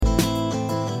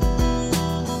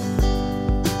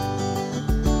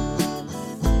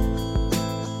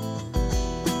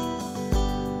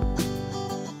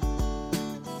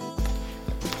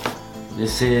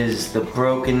This is the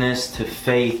Brokenness to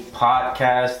Faith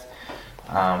podcast.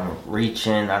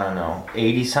 Reaching,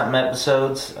 80 something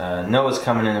episodes. Noah's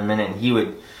coming in a minute. He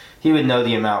would know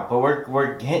the amount, but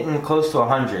we're hitting close to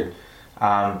 100.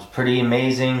 It's pretty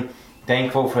amazing.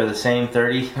 Thankful for the same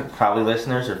 30 probably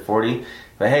listeners, or 40.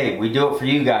 But hey, we do it for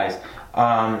you guys.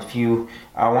 If you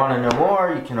want to know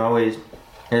more, you can always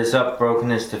hit us up,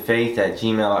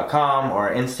 brokenness2faith@gmail.com,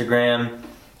 or Instagram.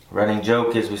 Running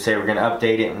joke is we say we're going to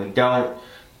update it and we don't.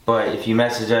 But if you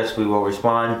message us, we will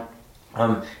respond.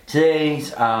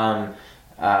 Today's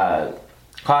podcast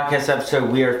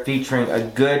episode, we are featuring a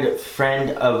good friend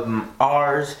of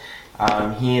ours.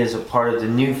 He is a part of the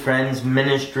New Friends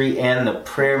Ministry and the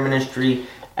prayer ministry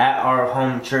at our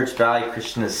home church, Valley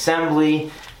Christian Assembly.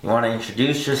 You want to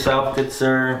introduce yourself, good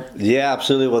sir? Yeah,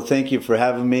 absolutely. Well, thank you for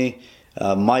having me.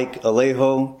 Mike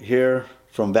Alejo here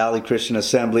from Valley Christian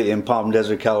Assembly in Palm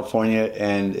Desert, California.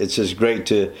 And it's just great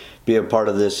to be a part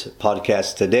of this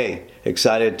podcast today.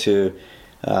 Excited to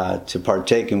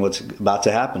partake in what's about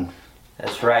to happen.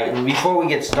 That's right. And before we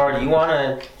get started, you want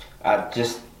to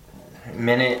just a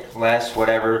minute, less,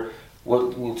 whatever,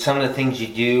 what some of the things you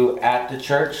do at the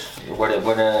church? What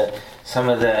some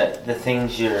of the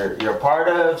things you're a part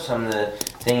of? Some of the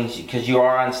things, because you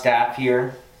are on staff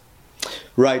here.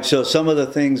 Right. So some of the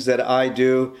things that I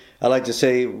do, I like to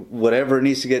say whatever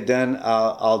needs to get done,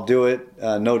 I'll do it.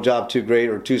 No job too great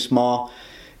or too small.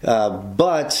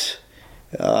 But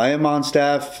I am on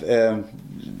staff,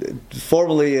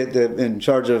 formally in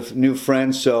charge of New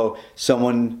Friends. So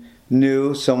someone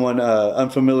new,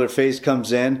 unfamiliar face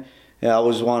comes in. I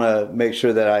always want to make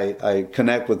sure that I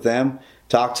connect with them,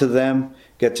 talk to them,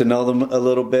 get to know them a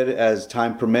little bit as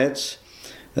time permits.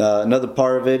 Another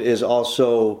part of it is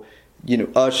also,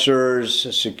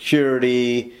 ushers,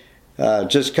 security,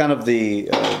 just kind of the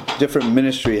different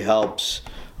ministry helps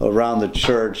around the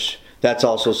church. That's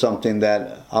also something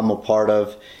that I'm a part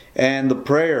of. And the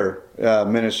prayer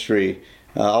ministry,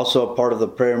 also a part of the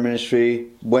prayer ministry.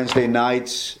 Wednesday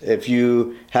nights, if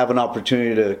you have an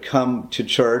opportunity to come to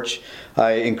church,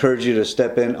 I encourage you to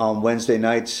step in on Wednesday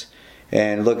nights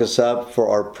and look us up for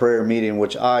our prayer meeting,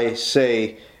 which I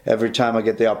say every time I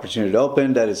get the opportunity to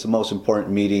open, that it's the most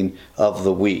important meeting of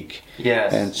the week.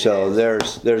 Yes. And so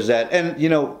there's that. And,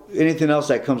 anything else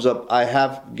that comes up, I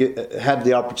have had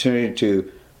the opportunity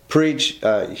to preach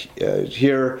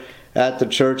here at the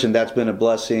church, and that's been a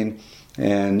blessing.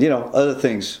 And, other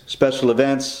things, special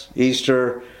events,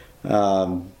 Easter,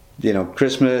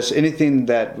 Christmas, anything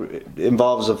that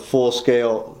involves a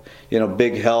full-scale,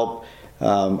 big help,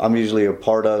 I'm usually a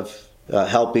part of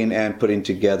helping and putting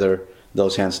together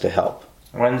those hands to help.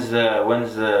 When's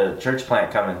the church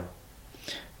plant coming?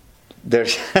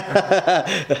 There's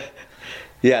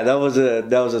yeah, that was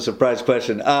a surprise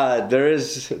question. I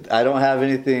don't have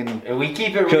anything. We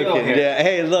keep it cooking. real here. Yeah.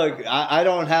 Hey, look, I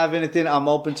don't have anything. I'm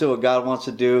open to what God wants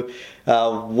to do.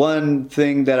 One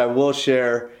thing that I will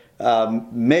share,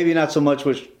 maybe not so much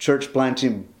with church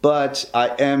planting, but I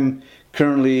am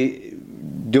currently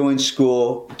doing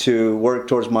school to work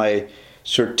towards my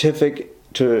certificate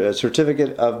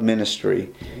of ministry,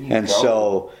 and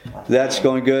so that's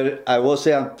going good. I will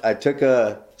say I took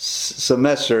a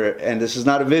semester, and this is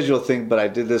not a visual thing, but I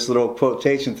did this little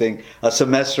quotation thing, a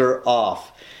semester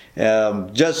off.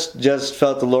 Just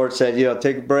felt the Lord said,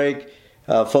 take a break,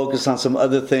 focus on some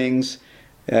other things.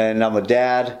 And I'm a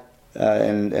dad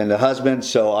and a husband,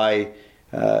 so I'm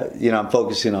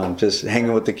focusing on just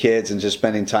hanging with the kids and just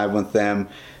spending time with them.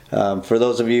 For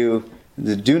those of you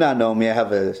that do not know me, I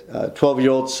have a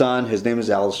 12-year-old son. His name is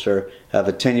Alistair. I have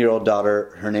a 10-year-old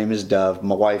daughter. Her name is Dove.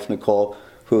 My wife, Nicole,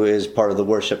 who is part of the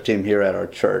worship team here at our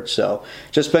church. So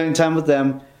just spending time with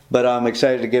them. But I'm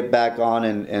excited to get back on,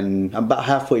 and I'm about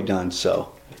halfway done.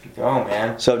 So, oh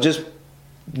man. So just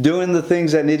doing the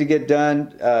things that need to get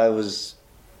done.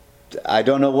 I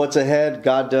don't know what's ahead.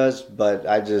 God does, but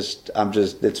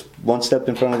it's one step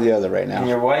in front of the other right now. And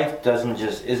your wife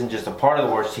isn't just a part of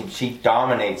the worship team. She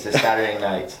dominates the Saturday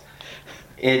nights.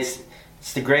 It's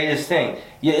the greatest thing.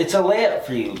 It's a layup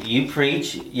for you. You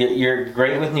preach. You're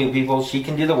great with new people. She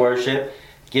can do the worship.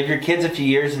 Give your kids a few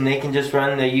years, and they can just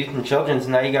run the youth and children's.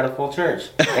 And now you got a full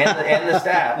church and the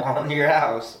staff on your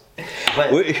house.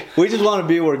 But we just want to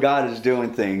be where God is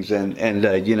doing things, and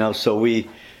so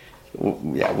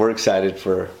we're excited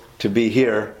to be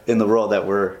here in the world that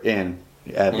we're in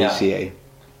at VCA.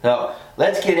 So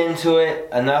let's get into it.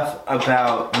 Enough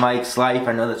about Mike's life.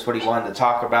 I know that's what he wanted to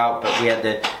talk about, but we had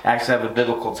to actually have a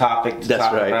biblical topic to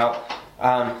talk about.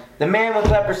 The man with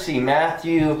leprosy,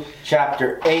 Matthew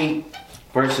chapter 8,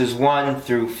 verses 1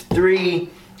 through 3.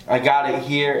 I got it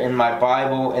here in my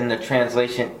Bible in the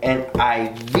translation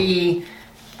NIV.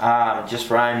 Just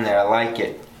rhyme there. I like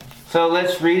it. So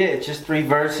let's read it. It's just 3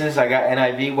 verses. I got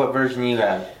NIV. What version you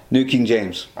have? New King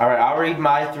James. All right, I'll read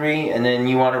my 3, and then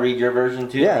you want to read your version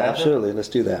too? Yeah, absolutely. Let's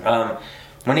do that.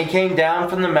 When he came down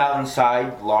from the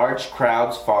mountainside, large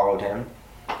crowds followed him.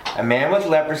 A man with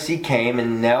leprosy came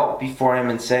and knelt before him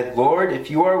and said, "Lord,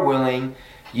 if you are willing,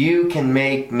 you can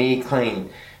make me clean."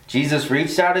 Jesus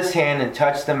reached out his hand and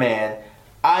touched the man.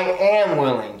 "I am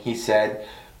willing," he said.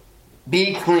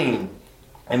 "Be clean."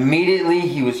 Immediately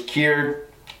he was cured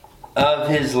of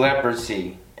his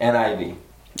leprosy. NIV.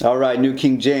 All right, New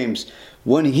King James.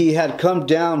 When he had come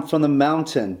down from the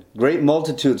mountain, great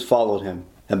multitudes followed him.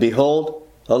 And behold,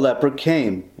 a leper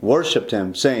came, worshipped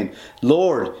him, saying,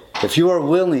 "Lord, if you are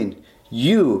willing,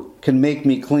 you can make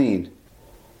me clean."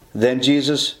 Then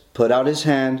Jesus put out his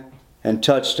hand and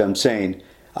touched him, saying,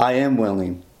 "I am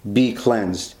willing, be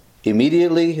cleansed."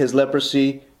 Immediately his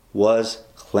leprosy was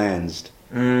cleansed.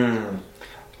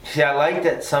 See, I like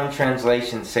that some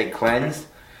translations say cleansed.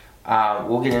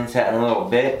 We'll get into that in a little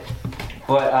bit.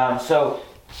 But so,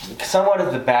 somewhat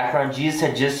of the background, Jesus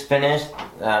had just finished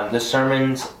the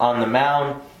sermons on the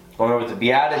Mount, going over the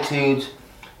Beatitudes.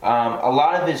 A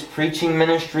lot of his preaching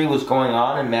ministry was going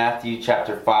on in Matthew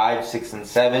chapter 5, 6, and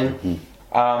 7.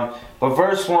 But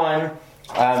verse 1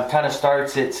 kind of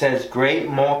starts, it says, "Great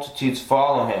multitudes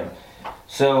follow him."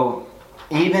 So,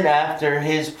 even after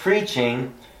his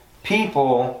preaching,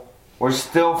 people were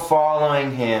still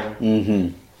following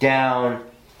him down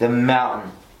the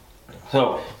mountain.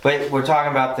 So, but we're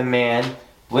talking about the man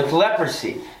with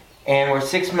leprosy. And we're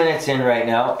 6 minutes in right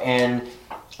now. And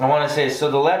I want to say, so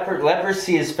the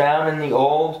leprosy is found in the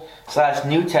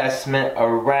Old/New Testament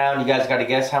around, you guys got to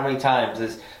guess how many times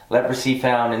is leprosy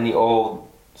found in the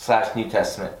Old/New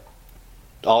Testament?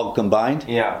 All combined?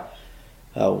 Yeah.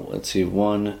 Let's see,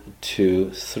 1,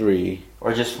 2, 3.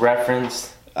 Or just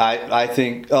referenced? I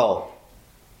think,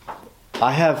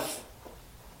 I have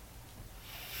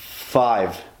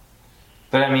 5.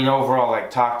 But I mean, overall, like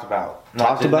talked about.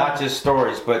 Not just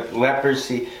stories, but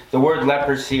leprosy. The word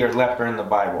leprosy or leper in the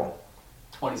Bible.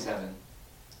 27.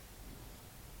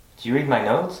 Did you read my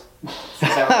notes? Is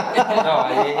that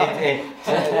right?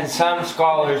 No, some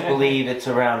scholars believe it's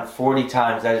around 40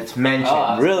 times that it's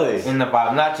mentioned Really? in the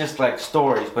Bible. Not just like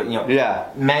stories, but Yeah.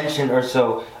 mentioned or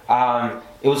so.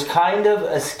 It was kind of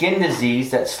a skin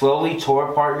disease that slowly tore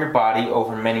apart your body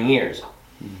over many years.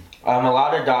 A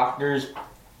lot of doctors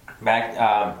back,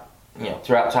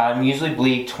 throughout time usually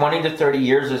believe 20 to 30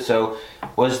 years or so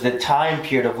was the time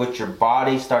period of which your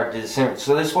body started to disintegrate.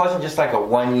 So this wasn't just like a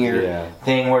 1 year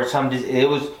thing where it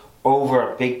was over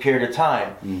a big period of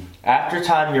time. After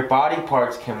time, your body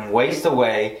parts can waste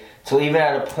away till even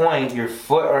at a point your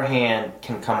foot or hand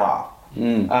can come off.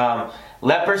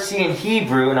 Leprosy in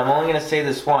Hebrew, and I'm only going to say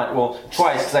this twice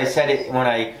because I said it when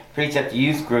I preached at the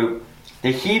youth group.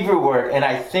 The Hebrew word, and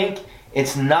I think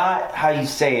it's not how you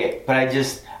say it, but I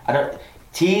don't.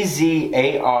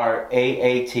 T-Z-A-R-A-A-T.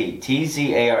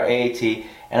 T-Z-A-R-A-A-T.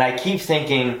 And I keep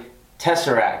thinking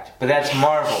Tesseract, but that's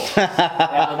Marvel.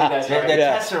 I don't think that's right. The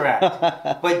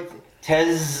Tesseract. But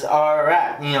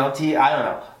Tesseract, I don't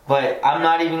know. But I'm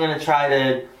not even going to try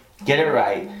to get it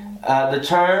right. The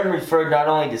term referred not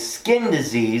only to skin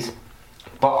disease,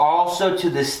 but also to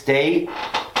the state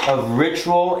of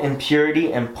ritual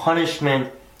impurity and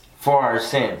punishment for our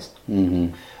sins.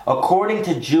 According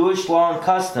to Jewish law and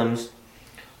customs,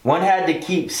 one had to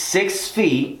keep 6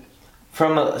 feet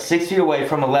away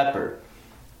from a leper.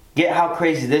 Get how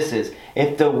crazy this is.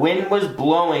 If the wind was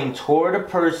blowing toward a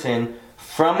person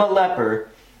from a leper,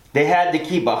 they had to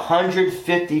keep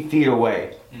 150 feet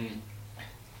away.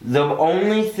 The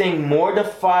only thing more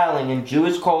defiling in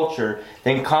Jewish culture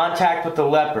than contact with the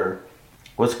leper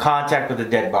was contact with a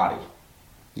dead body.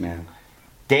 Yeah.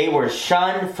 They were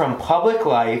shunned from public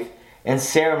life and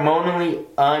ceremonially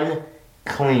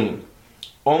unclean.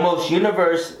 Almost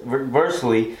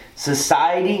universally,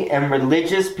 society and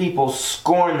religious people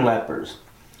scorned lepers.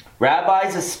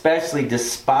 Rabbis especially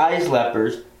despised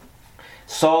lepers,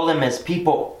 saw them as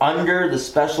people under the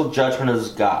special judgment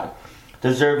of God,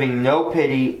 deserving no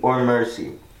pity or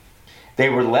mercy. They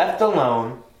were left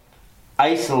alone,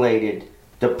 isolated,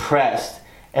 depressed,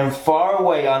 and far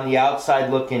away on the outside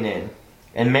looking in.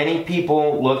 And many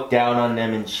people looked down on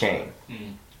them in shame.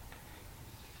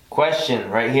 Question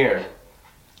right here.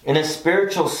 In a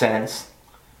spiritual sense,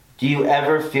 do you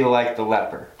ever feel like the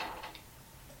leper?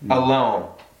 Alone,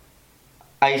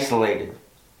 isolated,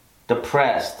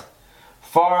 depressed,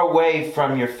 far away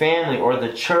from your family or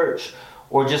the church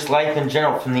or just life in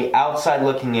general, from the outside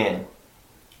looking in?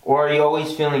 Or are you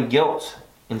always feeling guilt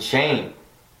and shame.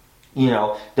 You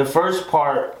know, the first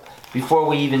part, before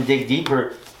we even dig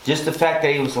deeper, just the fact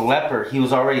that he was a leper, he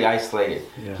was already isolated.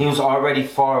 Yeah. He was already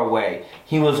far away.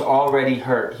 He was already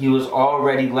hurt. He was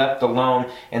already left alone.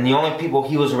 And the only people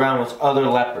he was around was other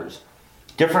lepers.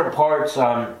 Different parts,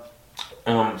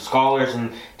 scholars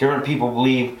and different people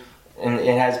believe, and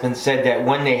it has been said that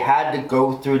when they had to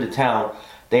go through the town,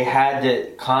 they had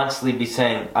to constantly be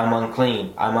saying, I'm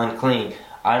unclean, I'm unclean,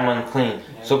 I'm unclean.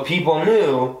 Yeah. So people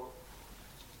knew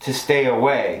to stay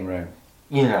away. Right.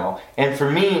 You know, and for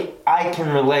me, I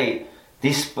can relate.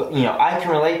 I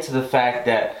can relate to the fact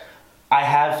that I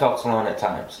have felt alone at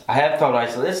times. I have felt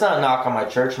isolated. It's not a knock on my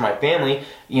church or my family,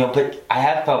 but I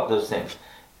have felt those things.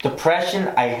 Depression,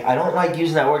 I don't like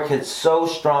using that word because it's so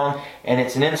strong and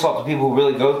it's an insult to people who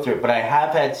really go through it. But I have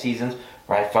had seasons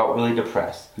where I felt really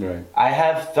depressed. Right. I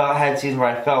have had seasons where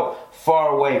I felt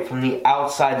far away from the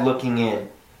outside looking in.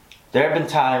 There have been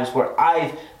times where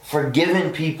I've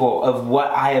forgiven people of what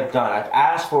I have done. I've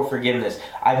asked for forgiveness.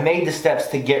 I've made the steps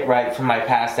to get right from my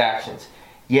past actions.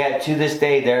 Yet to this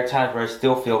day, there are times where I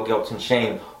still feel guilt and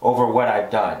shame over what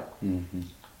I've done. Mm-hmm.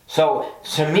 So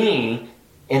to me,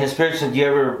 in the spiritual, do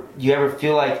you ever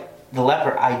feel like the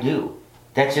leper? I do.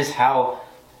 I don't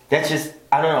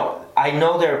know. I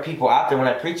know there are people out there. When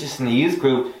I preach this in the youth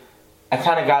group, I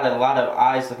kind of got a lot of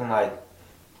eyes looking like,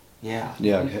 yeah.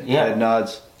 Yeah. Head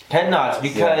nods. Head nods,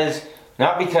 because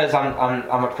not because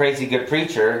I'm a crazy good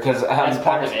preacher, because that's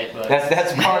part of it. But.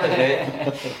 That's part of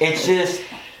it. It's just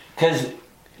because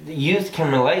the youth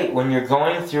can relate when you're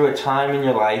going through a time in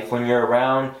your life when you're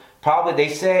around. Probably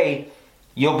they say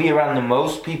you'll be around the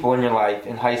most people in your life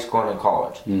in high school and in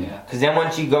college. Yeah. Because then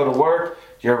once you go to work,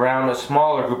 you're around a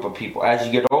smaller group of people. As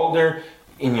you get older,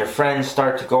 and your friends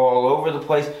start to go all over the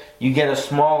place, you get a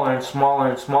smaller and smaller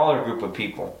and smaller group of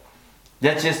people.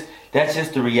 That's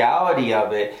just the reality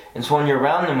of it. And so when you're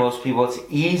around the most people, it's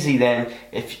easy then,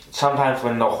 if sometimes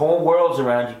when the whole world's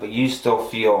around you, but you still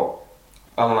feel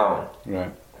alone.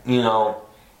 Right.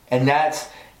 And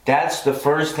that's the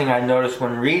first thing I noticed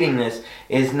when reading this,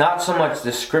 is not so much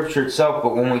the scripture itself,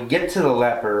 but when we get to the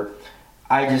leper,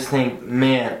 I just think,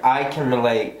 man, I can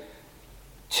relate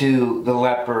to the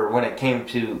leper when it came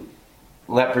to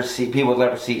leprosy, people with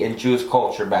leprosy in Jewish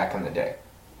culture back in the day.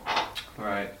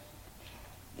 Right.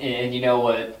 And you know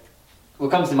what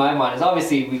comes to my mind is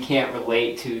obviously we can't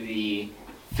relate to the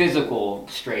physical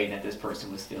strain that this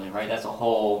person was feeling, right? That's a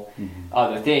whole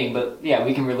other thing. But yeah,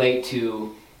 we can relate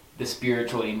to the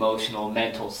spiritual, emotional,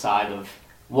 mental side of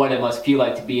what it must feel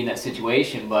like to be in that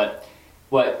situation. But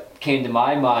what came to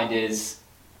my mind is,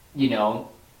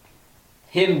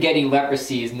 him getting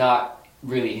leprosy is not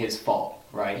really his fault,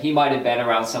 right? He might have been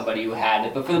around somebody who had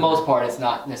it, but for the most part, it's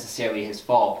not necessarily his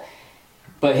fault.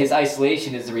 But his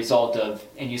isolation is the result of,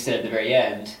 and you said at the very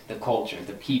end, the culture.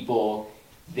 The people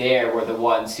there were the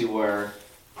ones who were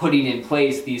putting in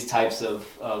place these types of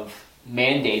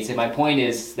mandates. And my point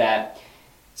is that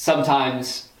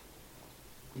sometimes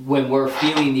when we're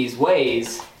feeling these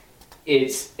ways,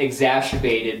 it's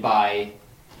exacerbated by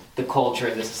the culture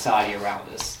and the society around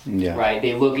us. Yeah. Right?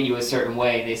 They look at you a certain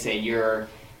way and they say you're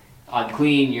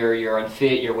unclean, you're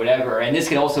unfit, you're whatever. And this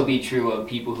can also be true of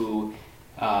people who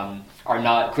are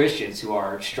not Christians, who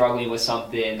are struggling with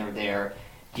something, or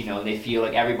they feel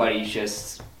like everybody's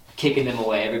just kicking them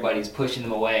away, everybody's pushing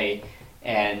them away,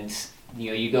 and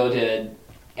you go to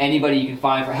anybody you can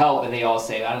find for help and they all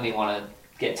say, I don't even want to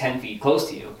get 10 feet close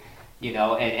to you,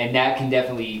 and that can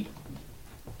definitely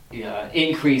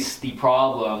increase the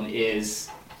problem, is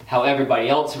how everybody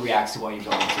else reacts to what you're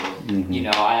going through.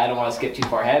 Mm-hmm. I don't want to skip too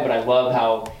far ahead, but I love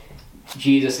how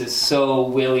Jesus is so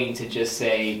willing to just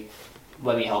say,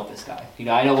 let me help this guy.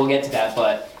 I know we'll get to that,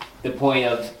 but the point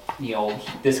of,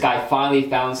 this guy finally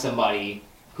found somebody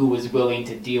who was willing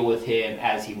to deal with him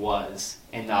as he was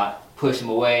and not push him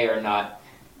away or not,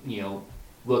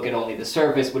 look at only the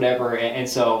surface, whatever. And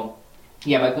so,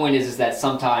 yeah, my point is that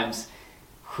sometimes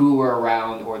who we're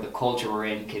around or the culture we're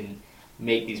in can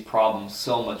make these problems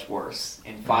so much worse.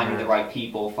 And finding the right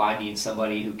people, finding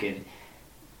somebody who can,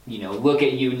 look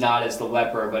at you not as the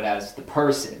leper but as the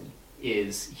person,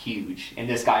 is huge. And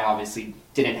this guy obviously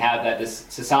didn't have that. This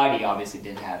society obviously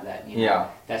didn't have that. Yeah.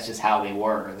 That's just how they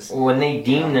were. When they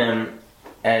deem them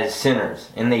as sinners,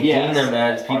 and they deem them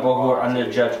as people who are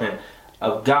under judgment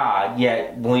of God,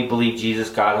 yet when we believe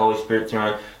Jesus, God, Holy Spirit, through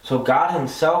him. So God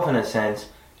himself, in a sense,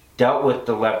 dealt with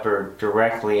the leper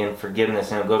directly in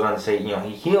forgiveness, and it goes on to say,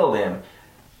 he healed him.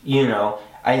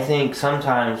 I think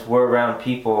sometimes we're around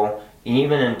people,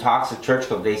 even in toxic church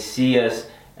clubs, they see us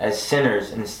as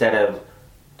sinners instead of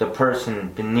the person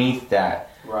beneath that.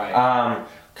 Right.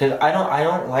 because I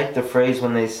don't like the phrase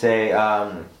when they say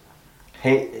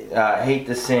hate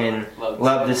the sin,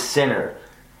 love the sinner,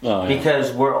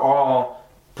 because we're all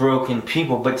broken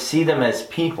people, but see them as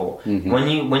people. When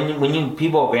you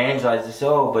people evangelize, they say,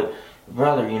 oh, but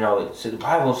brother, so the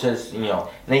Bible says, and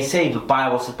they say the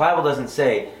Bible doesn't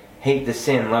say hate the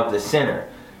sin, love the sinner,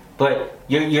 but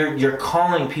you're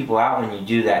calling people out when you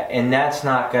do that, and that's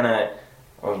not gonna.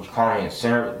 Or you're calling me a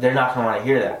sinner, they're not going to want to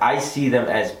hear that. I see them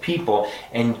as people,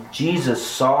 and Jesus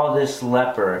saw this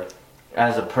leper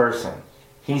as a person.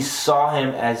 He saw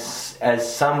him as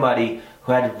somebody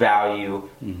who had value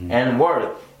and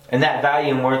worth. And that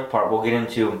value and worth part we'll get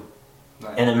into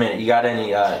in a minute. You got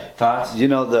any thoughts?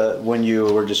 When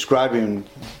you were describing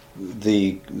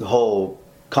the whole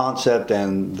concept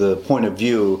and the point of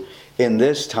view in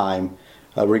this time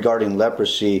regarding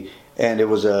leprosy, and it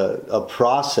was a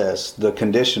process, the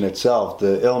condition itself,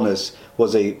 the illness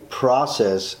was a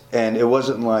process, and it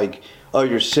wasn't like, oh,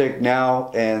 you're sick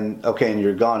now, and okay, and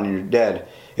you're gone and you're dead.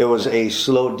 It was a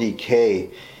slow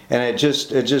decay, and it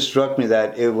just struck me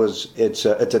that it's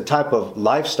a type of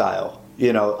lifestyle.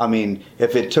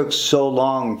 If it took so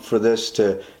long for this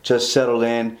to just settle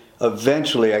in,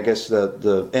 eventually, I guess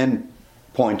the end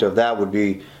point of that would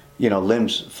be,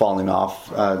 limbs falling off,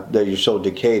 that you're so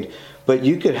decayed. But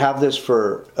you could have this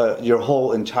for your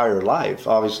whole entire life.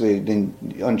 Obviously,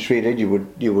 untreated,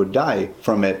 you would die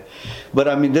from it.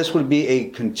 But this would be a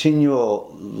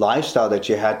continual lifestyle that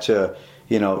you had to,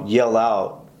 yell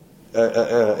out.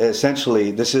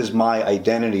 Essentially, this is my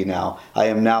identity now. I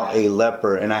am now a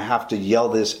leper, and I have to yell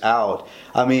this out.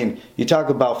 You talk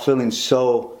about feeling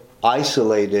so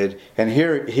isolated, and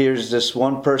here's this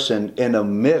one person in the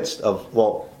midst of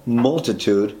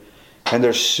multitude. And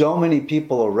there's so many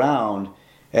people around,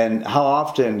 and how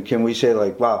often can we say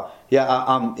like, wow, yeah,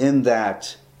 I'm in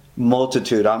that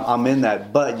multitude, I'm in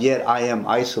that, but yet I am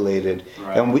isolated.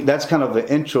 Right. And that's kind of an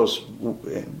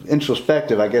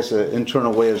introspective, I guess, an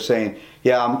internal way of saying,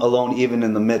 yeah, I'm alone even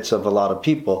in the midst of a lot of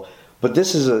people. But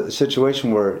this is a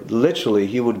situation where literally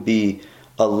he would be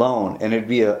alone, and it'd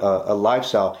be a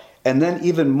lifestyle. And then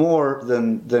even more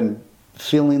than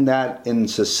feeling that in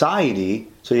society,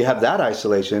 so you have that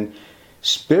isolation.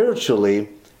 Spiritually,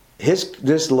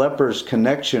 this leper's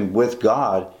connection with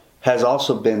God has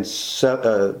also been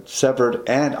severed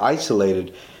and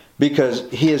isolated, because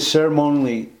he is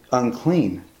ceremonially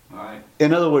unclean. Right.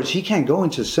 In other words, he can't go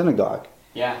into synagogue.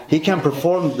 Yeah. He can't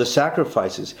perform the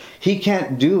sacrifices. He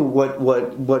can't do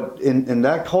what in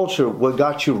that culture what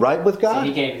got you right with God. So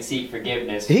he can't even seek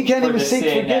forgiveness. He can't even the seek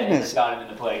sin forgiveness. That got him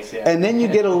into place. Yeah. And then you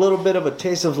get a little bit of a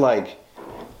taste of like,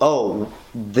 oh,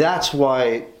 that's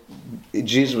why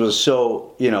Jesus was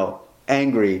so,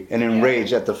 angry and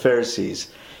enraged at the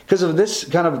Pharisees, because of this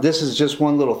this is just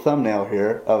one little thumbnail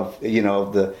here of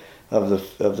the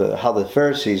how the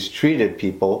Pharisees treated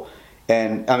people.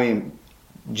 And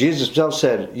Jesus himself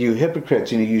said, you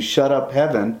hypocrites, you shut up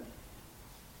heaven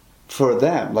for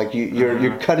them, like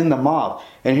you're cutting them off.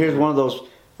 And here's one of those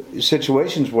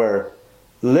situations where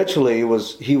literally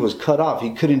he was cut off.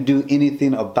 He couldn't do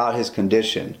anything about his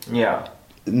condition. Yeah.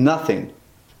 Nothing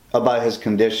about his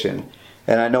condition.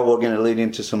 And I know we're going to lead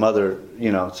into some other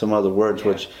words,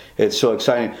 which it's so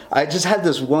exciting. I just had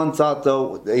this one thought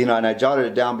though, and I jotted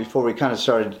it down before we kind of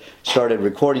started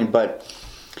recording. But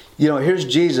here's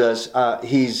Jesus.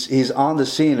 He's on the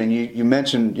scene, and you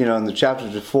mentioned in the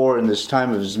chapters before, in this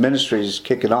time of his ministry, he's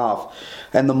kicking off,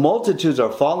 and the multitudes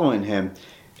are following him.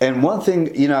 And one thing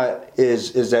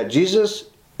is that Jesus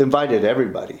invited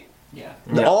everybody,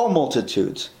 all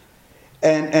multitudes.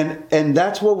 And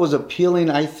that's what was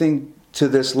appealing, I think, to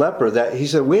this leper, that he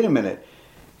said, wait a minute,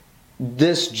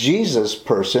 this Jesus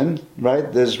person,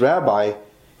 right, this rabbi,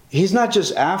 he's not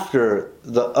just after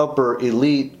the upper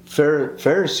elite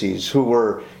Pharisees who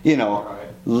were,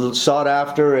 sought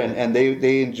after and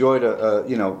they enjoyed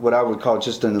what I would call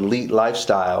just an elite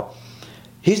lifestyle.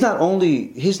 He's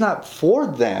not for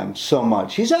them so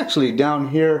much. He's actually down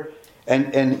here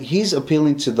and he's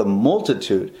appealing to the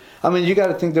multitude. You got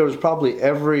to think there was probably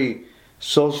every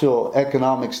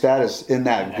socio-economic status in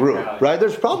that group, right? There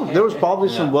was probably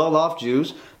some well-off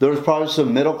Jews. There was probably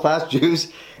some middle-class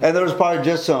Jews, and there was probably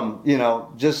just some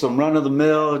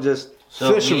run-of-the-mill, just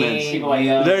fishermen.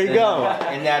 There you go.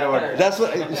 In that order. That's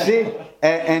what. See,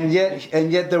 and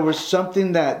yet there was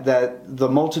something that the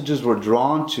multitudes were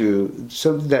drawn to,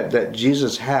 something that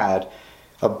Jesus had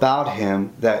about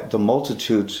him that the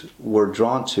multitudes were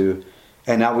drawn to,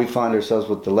 and now we find ourselves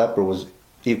what the leper was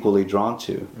equally drawn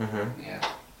to.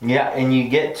 Mm-hmm. Yeah, and you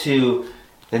get to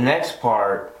the next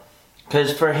part,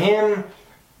 because for him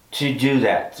to do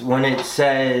that, when it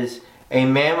says, a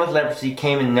man with leprosy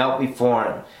came and knelt before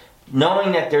him.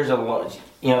 Knowing that there's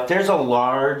if there's a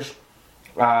large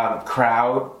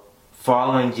crowd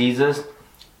following Jesus,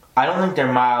 I don't think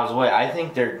they're miles away. I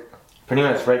think they're pretty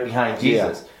much right behind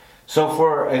Jesus. Yeah. So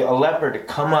for a leper to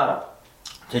come up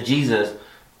to Jesus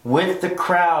with the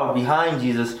crowd behind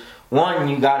Jesus, one,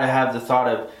 you got to have the thought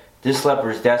of, this leper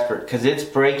is desperate because it's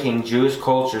breaking Jewish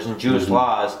cultures and Jewish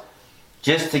laws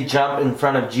just to jump in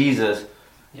front of Jesus.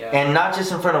 Yeah. And not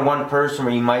just in front of one person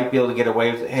where you might be able to get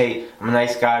away with it. Hey, I'm a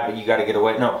nice guy, but you got to get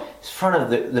away. No, it's in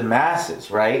front of the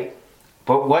masses, right?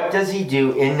 But what does he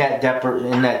do in that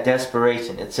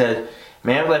desperation? It says,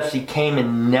 man of leprosy came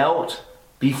and knelt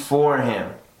before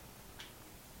him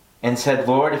and said,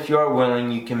 Lord, if you are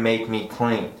willing, you can make me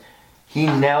clean. He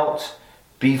knelt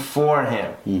before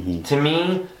him. Mm-hmm. To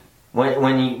me, when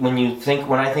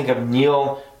I think of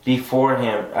kneel before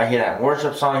him, I hear that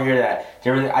worship song, I hear that.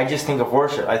 I just think of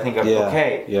worship. I think of,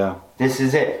 this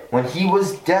is it. When he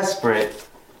was desperate,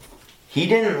 he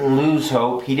didn't lose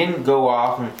hope. He didn't go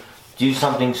off and do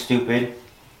something stupid.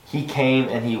 He came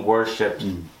and he worshipped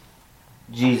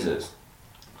Jesus.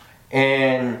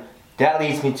 And that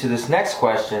leads me to this next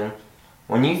question.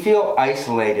 When you feel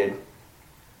isolated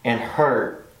and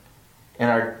hurt and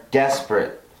are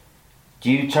desperate, do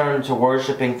you turn to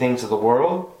worshiping things of the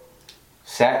world?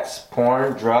 Sex,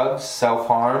 porn, drugs,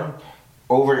 self-harm,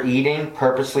 overeating,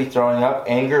 purposely throwing up,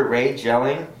 anger, rage,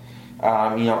 yelling,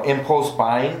 impulse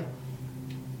buying?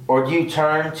 Or do you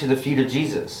turn to the feet of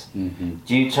Jesus? Mm-hmm.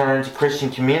 Do you turn to Christian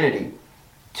community,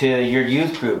 to your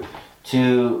youth group,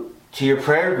 to your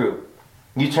prayer group?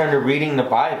 You turn to reading the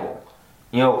Bible.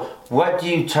 What do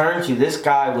you turn to? This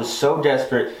guy was so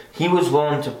desperate, he was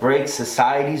willing to break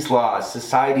society's laws,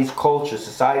 society's culture,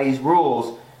 society's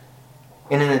rules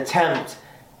in an attempt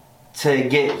to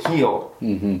get healed.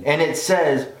 Mm-hmm. And it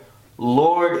says,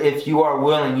 Lord, if you are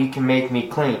willing, you can make me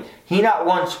clean. He not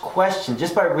once questioned,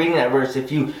 just by reading that verse,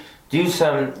 if you do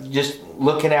just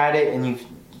looking at it and you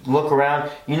look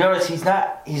around, you notice he's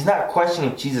not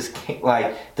questioning if Jesus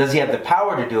does he have the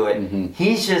power to do it? Mm-hmm.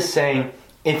 He's just saying,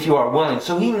 if you are willing.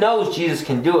 So he knows Jesus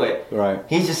can do it. Right.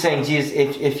 He's just saying, Jesus,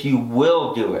 if you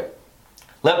will do it.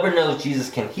 Leper knows Jesus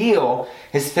can heal.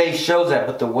 His faith shows that,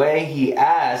 but the way he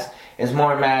asks is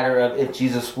more a matter of if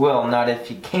Jesus will, not if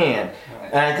he can.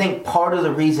 Right. And I think part of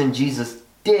the reason Jesus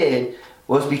did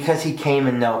was because he came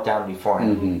and knelt down before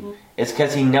him. Mm-hmm. It's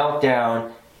because he knelt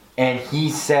down and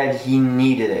he said he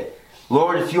needed it.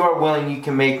 Lord, if you are willing, you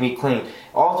can make me clean.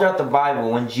 All throughout the Bible,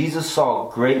 when Jesus saw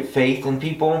great faith in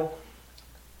people,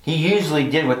 he usually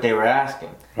did what they were asking.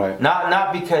 Right.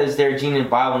 Not because they're genie in the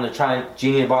Bible and trying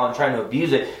to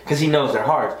abuse it, because he knows their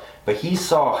hearts. But he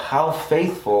saw how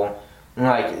faithful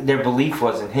their belief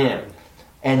was in him.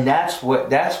 And that's what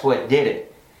did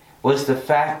it. Was the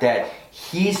fact that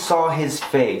he saw his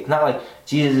faith. Not like,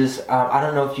 Jesus, I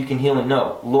don't know if you can heal me.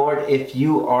 No, Lord, if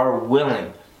you are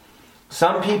willing.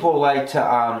 Some people like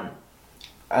to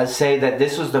say that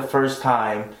this was the first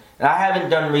time, and I haven't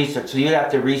done research, so you'd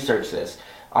have to research this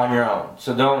on your own.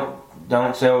 So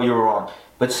don't say, oh, you were wrong.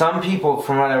 But some people,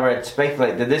 from what I read,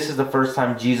 speculate that this is the first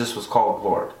time Jesus was called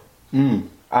Lord. Mm.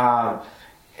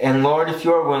 And Lord, if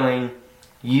you are willing,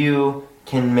 you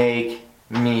can make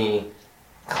me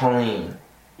clean.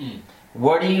 Mm.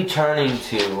 What are you turning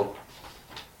to,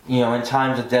 in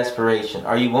times of desperation?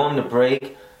 Are you willing to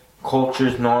break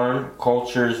culture's norm,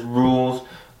 culture's rules?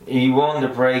 Are you willing to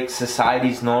break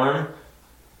society's norm?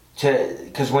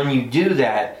 Because when you do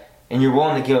that, and you're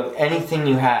willing to give anything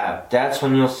you have, that's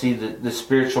when you'll see the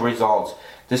spiritual results,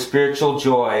 the spiritual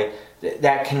joy,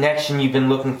 that connection you've been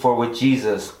looking for with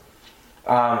Jesus.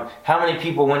 How many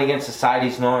people went against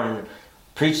society's norm,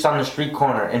 preached on the street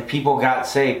corner, and people got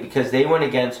saved because they went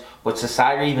against what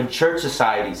society, even church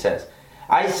society, says?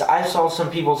 I saw some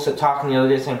people talking the other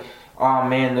day saying, oh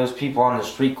man, those people on the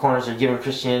street corners are giving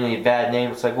Christianity a bad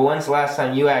name. It's like, well, when's the last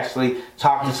time you actually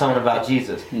talked to someone about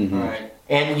Jesus? Mm-hmm. Right.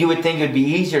 And you would think it would be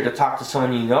easier to talk to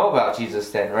someone you know about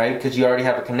Jesus then, right? Because you already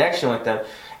have a connection with them.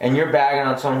 And you're bagging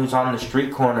on someone who's on the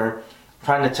street corner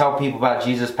trying to tell people about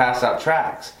Jesus, pass out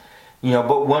tracts.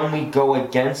 But when we go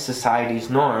against society's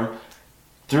norm,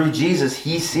 through Jesus,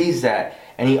 he sees that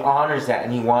and he honors that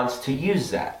and he wants to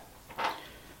use that.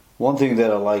 One thing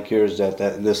that I like here is that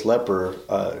this leper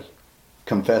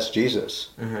confessed Jesus.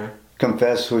 Mm-hmm.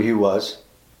 Confessed who he was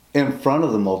in front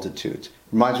of the multitudes.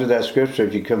 Reminds me of that scripture,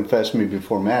 if you confess me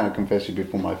before man, I confess you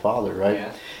before my Father, right?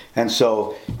 Yeah. And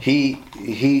so he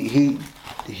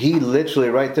literally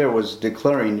right there was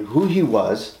declaring who he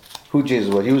was, who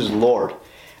Jesus was. He was Lord.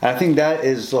 And I think that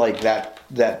is like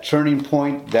that turning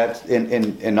point that's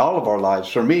in all of our lives.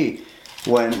 For me,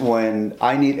 when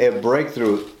I need a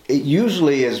breakthrough it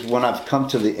usually is when I've come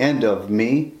to the end of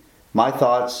me, my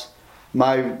thoughts,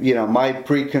 my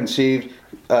preconceived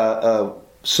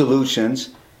solutions,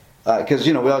 because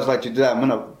we always like to do that. I'm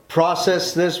going to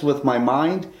process this with my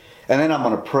mind, and then I'm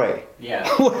going to pray. Yeah.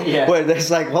 Where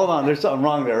there's like, hold on, there's something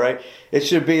wrong there, right? It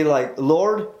should be like,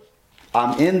 Lord,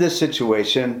 I'm in this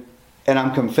situation, and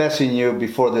I'm confessing you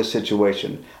before this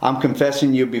situation. I'm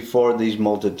confessing you before these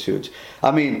multitudes.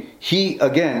 I mean, he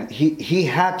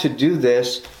had to do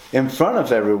this in front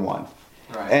of everyone.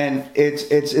 Right. And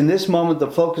it's in this moment,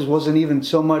 the focus wasn't even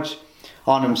so much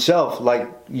on himself, like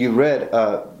you read,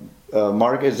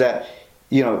 Mark, is that,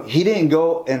 he didn't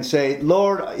go and say,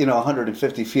 Lord,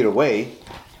 150 feet away,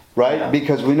 right? Yeah.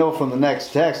 Because we know from the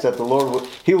next text that the Lord,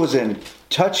 he was in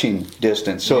touching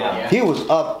distance. So he was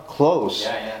up close.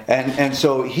 And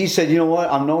so he said, you know what?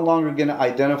 I'm no longer going to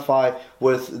identify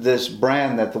with this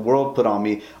brand that the world put on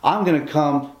me. I'm going to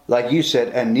come, like you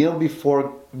said, and kneel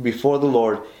before the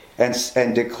Lord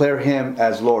and declare him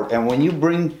as Lord. And when you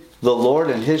bring the Lord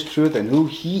and his truth and who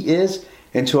he is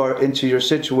into your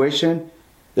situation,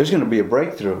 there's going to be a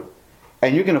breakthrough.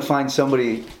 And you're going to find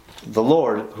somebody, the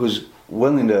Lord, who's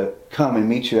willing to come and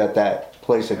meet you at that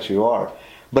place that you are.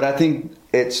 But I think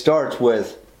it starts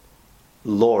with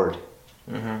Lord.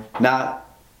 Mm-hmm. Not,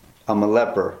 I'm a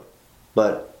leper,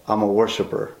 but I'm a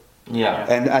worshiper. Yeah.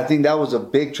 And I think that was a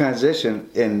big transition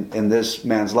in this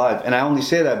man's life. And I only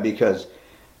say that because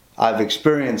I've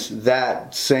experienced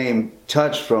that same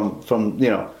touch from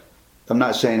I'm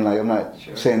not saying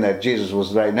saying that Jesus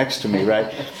was right next to me,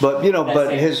 right? But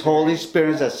but his Holy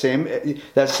Spirit,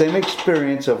 that same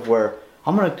experience of where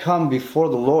I'm going to come before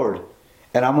the Lord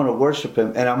and I'm going to worship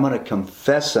him and I'm going to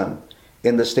confess him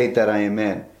in the state that I am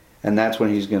in, and that's when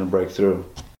he's going to break through.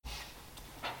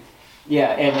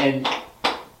 Yeah, and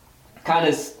kind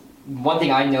of one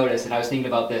thing I noticed, and I was thinking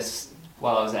about this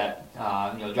while I was at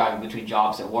driving between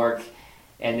jobs at work,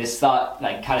 and this thought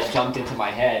kind of jumped into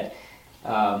my head.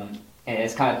 And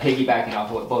it's kind of piggybacking off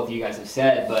what both of you guys have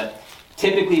said, but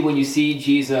typically when you see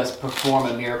Jesus perform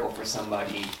a miracle for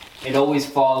somebody, it always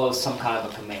follows some kind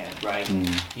of a command, right?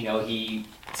 He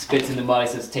spits in the mud,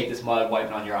 he says, take this mud, wipe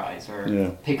it on your eyes,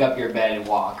 or pick up your bed and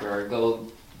walk, or go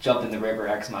jump in the river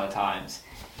X amount of times.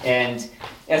 And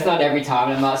that's not every time,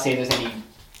 and I'm not saying there's any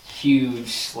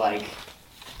huge,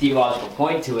 theological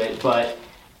point to it, but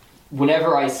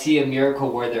whenever I see a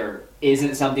miracle where there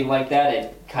isn't something like that,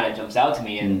 it kind of jumps out to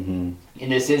me. And in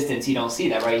this instance, you don't see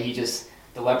that, right?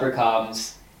 The leper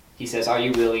comes, he says, are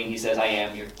you willing? He says, I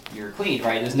am, you're clean,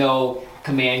 right? There's no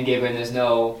command given, there's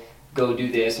no go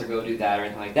do this or go do that or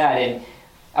anything like that. And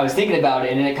I was thinking about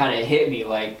it, and then it kind of hit me,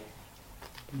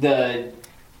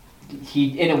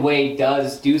 he in a way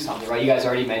does do something, right? You guys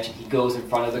already mentioned he goes in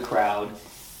front of the crowd,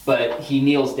 but he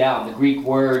kneels down. The Greek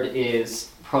word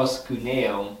is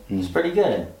proskuneo. It's pretty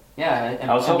good. Yeah,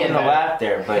 I was hoping to laugh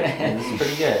there, but it's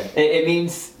pretty good. It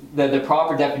means the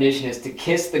proper definition is to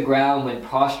kiss the ground when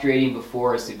prostrating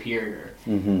before a superior.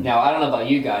 Now, I don't know about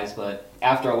you guys, but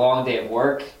after a long day of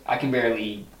work, I can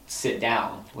barely sit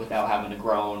down without having to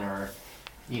groan or,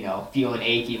 feeling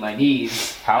achy in my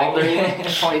knees. How old are you?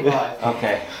 25.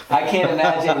 Okay. I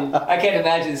can't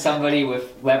imagine somebody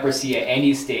with leprosy at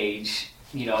any stage,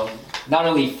 not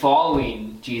only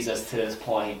following Jesus to this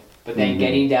point, but then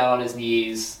getting down on his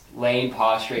knees, laying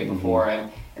prostrate before him.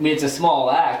 I mean, it's a small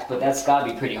act, but that's got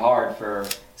to be pretty hard for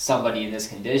somebody in this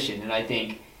condition. And I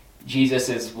think Jesus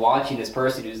is watching this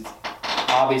person who's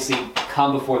obviously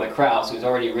come before the crowd, so he's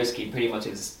already risking pretty much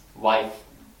his life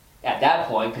at that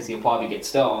point, because he'll probably get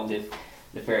stoned if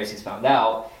the Pharisees found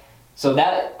out. So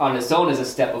that on its own is a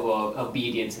step of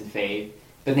obedience and faith.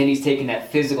 But then he's taking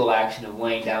that physical action of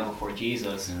laying down before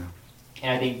Jesus. Yeah.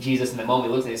 And I think Jesus in the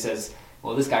moment looks at it and says,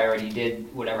 well, this guy already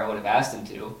did whatever I would have asked him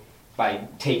to by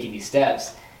taking these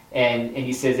steps. And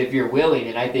he says, if you're willing,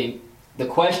 and I think the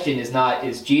question is not,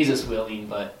 is Jesus willing,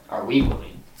 but are we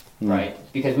willing, right?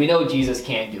 Because we know Jesus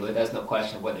can do it. There's no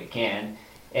question of whether he can.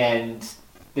 And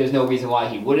there's no reason why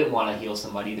he wouldn't want to heal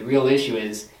somebody. The real issue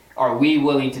is, are we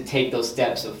willing to take those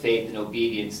steps of faith and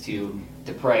obedience to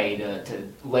pray, to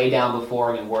lay down before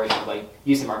him and worship? Like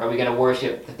you said, Mark, are we going to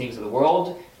worship the things of the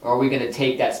world? Or are we going to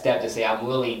take that step to say, I'm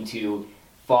willing to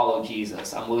follow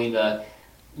Jesus. I'm willing to,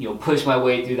 push my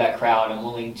way through that crowd. I'm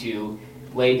willing to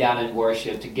lay down and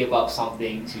worship, to give up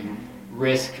something, to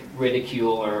risk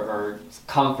ridicule or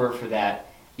comfort for that.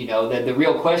 The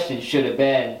real question should have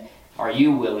been, are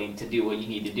you willing to do what you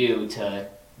need to do to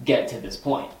get to this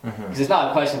point? Because it's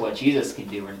not a question of what Jesus can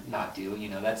do or not do.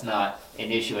 That's not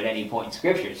an issue at any point in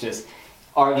Scripture. It's just,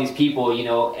 are these people,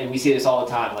 and we see this all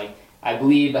the time, I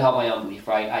believe but help my unbelief,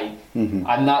 right?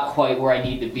 I'm not quite where I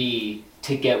need to be,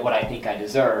 to get what I think I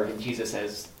deserve. And Jesus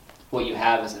says, what you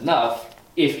have is enough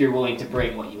if you're willing to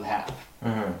bring what you have.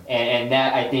 Mm-hmm. And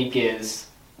that, I think, is,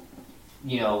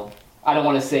 I don't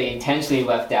want to say intentionally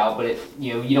left out, but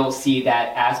you don't see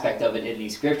that aspect of it in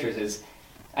these scriptures.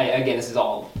 Again, this is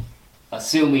all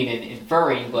assuming and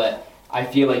inferring, but I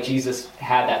feel like Jesus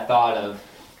had that thought of,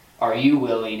 are you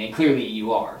willing? And clearly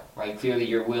you are, right? Clearly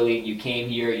you're willing. You came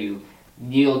here, you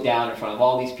kneeled down in front of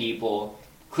all these people.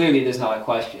 Clearly there's not a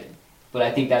question. But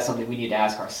I think that's something we need to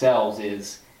ask ourselves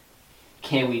is,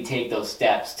 can we take those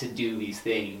steps to do these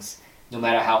things, no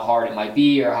matter how hard it might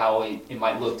be or how it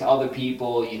might look to other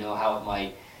people, how it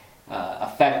might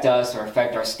affect us or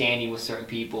affect our standing with certain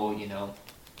people,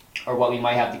 or what we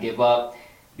might have to give up.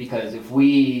 Because if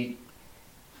we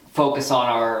focus on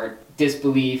our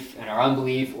disbelief and our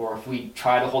unbelief, or if we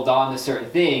try to hold on to certain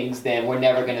things, then we're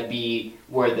never going to be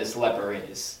where this leper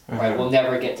is, right? Mm-hmm. We'll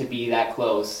never get to be that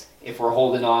close if we're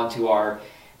holding on to our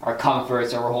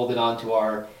comforts, or we're holding on to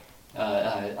our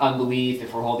unbelief,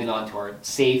 if we're holding on to our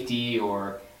safety,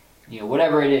 or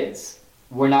whatever it is.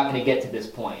 We're not going to get to this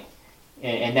point.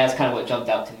 And that's kind of what jumped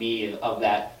out to me of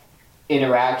that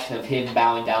interaction of him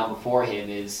bowing down before him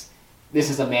is, this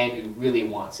is a man who really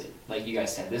wants it. Like you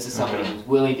guys said, this is somebody Mm-hmm. who's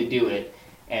willing to do it.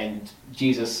 And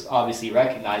Jesus obviously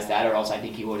recognized that, or else I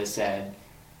think he would have said,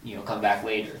 come back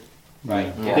later.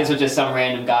 Right? Yeah. If this was just some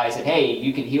random guy who said, hey,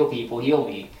 you can heal people, heal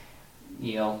me.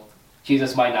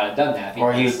 Jesus might not have done that.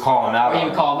 Or he would call him out. Or he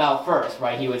would call him out first,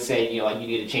 right? He would say, you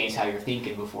need to change how you're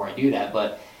thinking before I do that.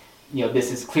 But,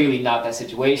 this is clearly not that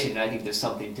situation. And I think there's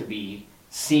something to be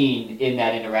seen in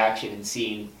that interaction and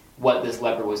seeing what this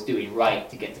leper was doing right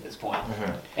to get to this point.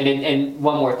 Mm-hmm. And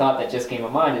one more thought that just came to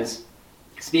mind is,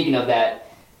 speaking of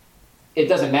that, it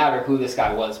doesn't matter who this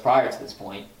guy was prior to this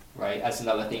point, right? That's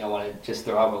another thing I want to just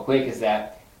throw out real quick, is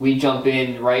that we jump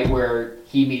in right where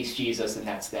he meets Jesus, and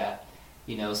that's that.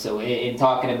 So in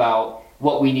talking about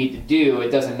what we need to do,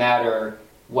 it doesn't matter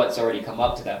what's already come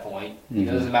up to that point. Mm-hmm.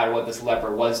 It doesn't matter what this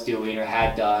leper was doing or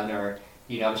had done, or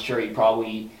I'm sure he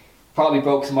probably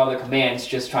broke some other commands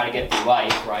just trying to get through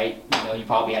life, right? He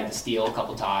probably had to steal a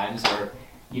couple times, or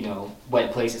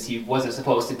went places he wasn't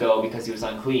supposed to go because he was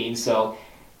unclean. So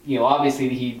obviously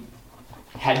he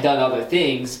had done other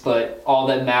things, but all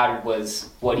that mattered was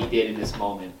what he did in this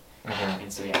moment. Mm-hmm.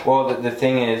 And so yeah. Well, the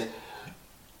thing is,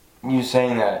 you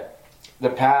saying that the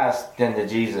past then to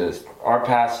Jesus, our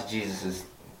past to Jesus is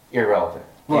irrelevant.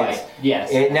 Right.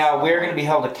 Yes. Now we're going to be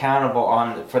held accountable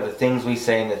for the things we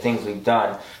say and the things we've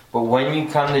done. But when you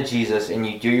come to Jesus and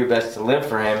you do your best to live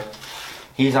for Him,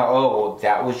 He's not, well,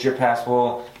 that was your past.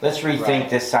 Well, let's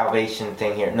rethink this salvation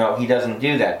thing here. No, He doesn't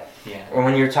do that. Yeah. And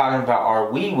when you're talking about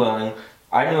are we willing,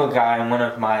 I knew a guy in one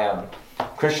of my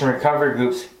Christian recovery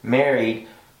groups, married,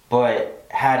 but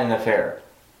had an affair,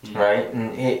 right?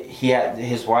 And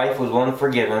his wife was willing to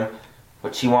forgive him,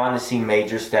 but she wanted to see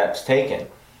major steps taken.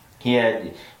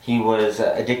 He was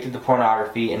addicted to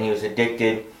pornography, and he was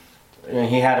addicted.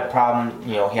 He had a problem.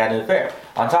 He had an affair.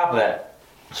 On top of that,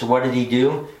 so what did he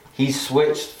do? He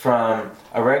switched from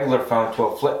a regular phone to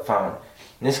a flip phone.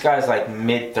 And this guy's like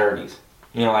mid-30s,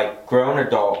 like grown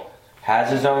adult,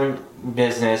 has his own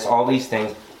business, all these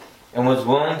things, and was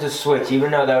willing to switch,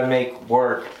 even though that would make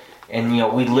work. And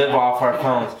we live off our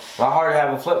phones. A lot harder to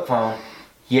have a flip phone.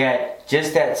 Yet,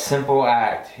 just that simple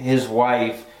act, his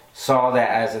wife saw that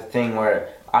as a thing where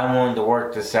I'm willing to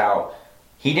work this out.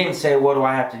 He didn't say, what do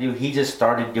I have to do? He just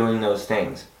started doing those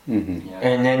things. Mm-hmm. Yeah.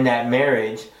 And then that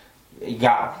marriage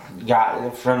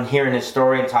got from hearing his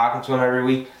story and talking to him every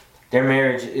week, their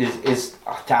marriage is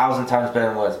 1,000 times better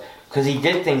than it was. Because he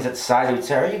did things that society would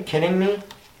say, are you kidding me?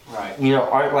 Right.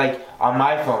 Like on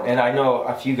my phone. And I know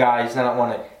a few guys, I don't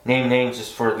want to name names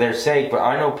just for their sake, but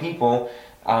I know people,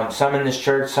 some in this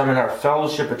church, some in our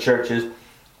fellowship of churches,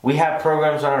 we have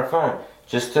programs on our phone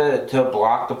just to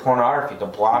block the pornography, to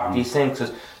block these things.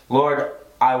 Because, Lord,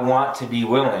 I want to be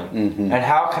willing. Mm-hmm. And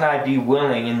how can I be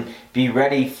willing and be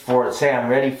ready for, say I'm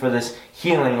ready for this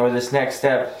healing or this next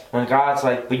step, when God's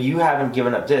like, but you haven't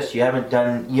given up this, you haven't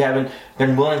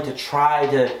been willing to try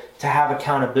to have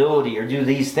accountability or do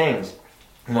these things.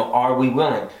 Are we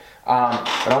willing?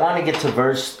 But I want to get to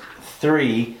verse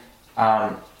 3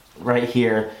 right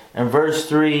here. And verse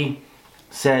 3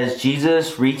 says,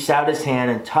 Jesus reached out his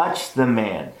hand and touched the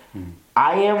man.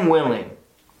 I am willing,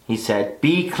 he said,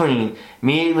 be clean.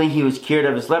 Immediately he was cured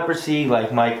of his leprosy,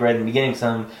 like Mike read in the beginning.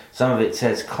 Some of it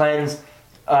says cleansed.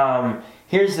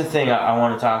 Here's the thing I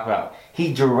want to talk about.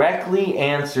 He directly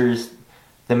answers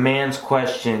the man's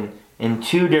question in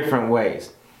two different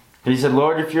ways. He said,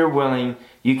 Lord, if you're willing,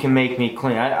 you can make me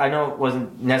clean. I know it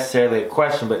wasn't necessarily a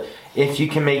question, but if you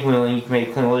can make me willing, you can make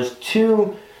me clean. Well, there's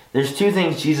two There's two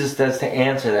things Jesus does to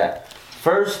answer that.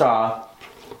 First off,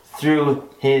 through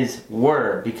his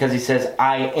word, because he says,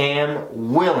 I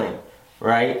am willing,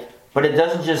 right? But it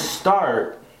doesn't just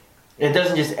start, it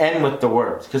doesn't just end with the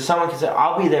words. Because someone can say,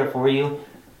 I'll be there for you.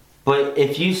 But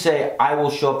if you say, I will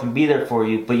show up and be there for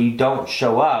you, but you don't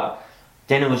show up,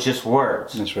 then it was just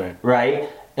words. That's right. Right?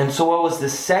 And so what was the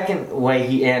second way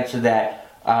he answered that?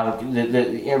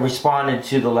 Responded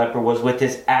to the leper was with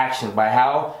his action. By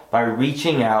how? By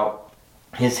reaching out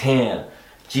his hand.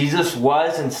 Jesus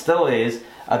was and still is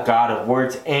a God of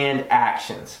words and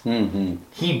actions. Mm-hmm.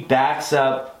 He backs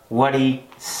up what he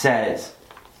says.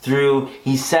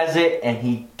 He says it and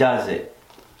he does it.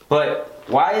 But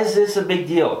why is this a big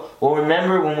deal? Well,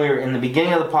 remember when we were in the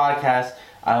beginning of the podcast,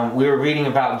 we were reading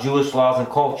about Jewish laws and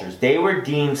cultures. They were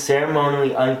deemed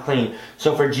ceremonially unclean.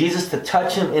 So for Jesus to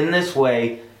touch him in this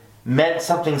way meant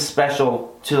something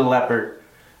special to the leper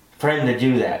for him to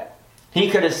do that. He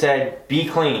could have said, be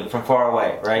clean from far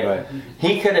away, right?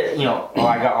 He could have,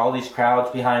 I got all these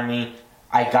crowds behind me.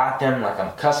 I got them, like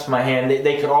I'm cusping my hand.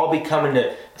 They could all be coming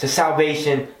to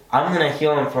salvation. I'm going to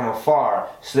heal them from afar.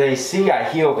 So they see I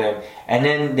healed them, and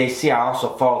then they see I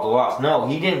also followed the lost. No,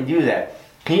 he didn't do that.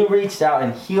 He reached out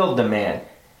and healed the man.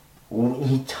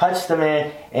 He touched the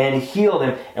man and healed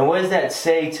him. And what does that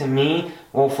say to me?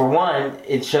 Well, for one,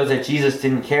 it shows that Jesus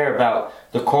didn't care about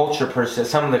the culture per se,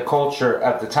 some of the culture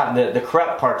at the time, the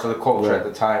corrupt parts of the culture at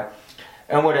the time.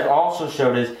 And what it also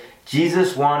showed is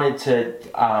Jesus wanted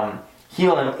to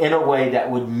heal him in a way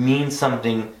that would mean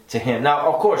something to him.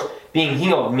 Now, of course, being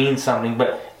healed means something,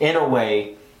 but in a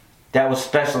way that was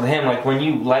special to him. Like when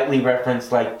you lightly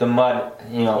reference like the mud,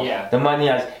 the mud in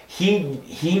the eyes,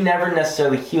 he never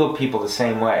necessarily healed people the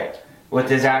same way with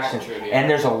his actions. True, yeah. And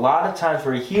there's a lot of times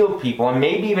where he healed people, and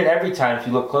maybe even every time if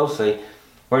you look closely,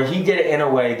 where he did it in a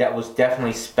way that was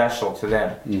definitely special to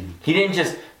them. Mm-hmm. He didn't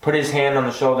just put his hand on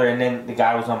the shoulder and then the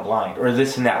guy was unblind or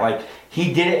this and that. Like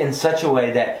he did it in such a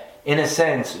way that, in a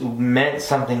sense, meant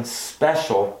something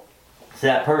special to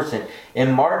that person.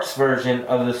 In Mark's version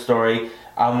of the story,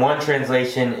 one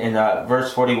translation in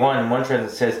verse 41, one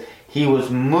translation says, he was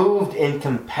moved in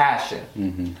compassion.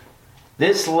 Mm-hmm.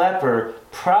 This leper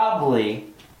probably,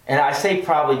 and I say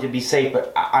probably to be safe,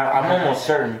 but I'm almost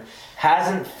certain,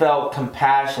 hasn't felt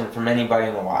compassion from anybody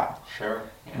in a while. Sure.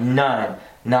 Yeah. None.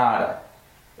 Nada.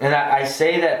 And I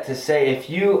say that to say, if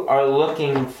you are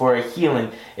looking for a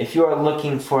healing, if you are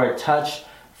looking for a touch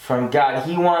from God,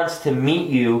 he wants to meet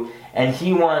you and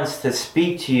he wants to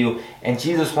speak to you, and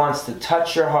Jesus wants to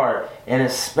touch your heart in a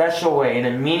special way, in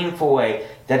a meaningful way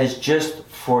that is just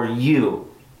for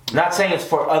you. I'm not saying it's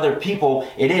for other people,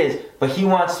 it is, but he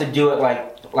wants to do it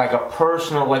like a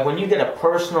personal, like when you get a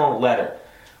personal letter.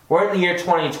 We're in the year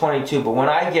 2022, but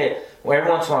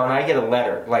every once in a while when I get a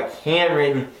letter, like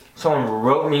handwritten, someone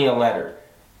wrote me a letter.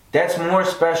 That's more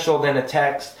special than a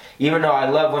text, even though I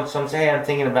love when someone says, hey, I'm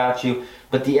thinking about you.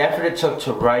 But the effort it took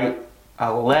to write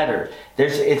a letter,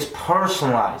 it's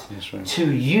personalized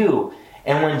to you.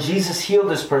 And when Jesus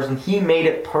healed this person, he made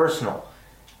it personal.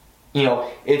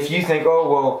 If you think,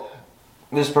 oh, well,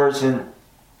 this person,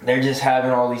 they're just having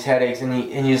all these headaches, and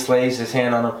he just lays his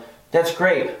hand on them. That's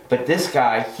great, but this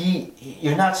guy,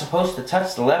 you're not supposed to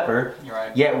touch the leper. You're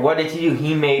right. Yet what did he do?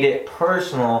 He made it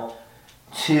personal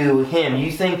to him.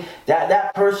 You think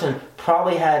that person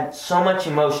probably had so much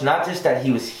emotion, not just that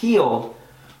he was healed,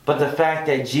 but the fact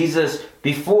that Jesus,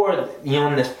 before,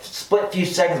 in the split few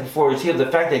seconds before he was healed,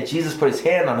 the fact that Jesus put his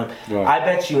hand on him, right. I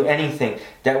bet you anything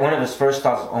that one of his first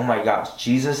thoughts is, oh my gosh,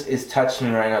 Jesus is touching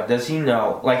me right now. Does he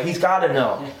know? Like, he's got to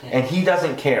know. And he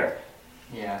doesn't care.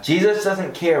 Yeah. Jesus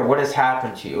doesn't care what has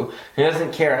happened to you. He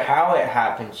doesn't care how it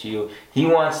happened to you. He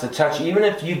wants to touch you, even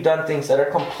if you've done things that are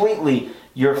completely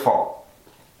your fault.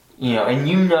 And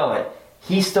you know it.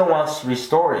 He still wants to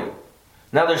restore you.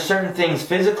 Now, there's certain things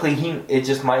physically it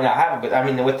just might not happen,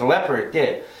 but with the leper it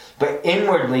did. But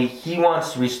inwardly, he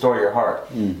wants to restore your heart.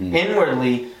 Mm-hmm.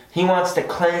 Inwardly, he wants to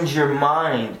cleanse your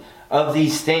mind of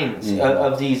these things, mm-hmm.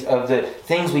 of the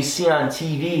things we see on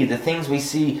TV, the things we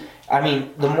see.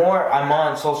 The more I'm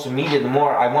on social media, the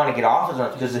more I want to get off of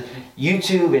them, because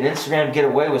YouTube and Instagram get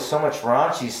away with so much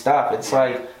raunchy stuff. It's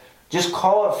like, just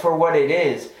call it for what it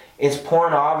is. It's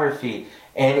pornography,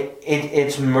 and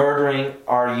it's murdering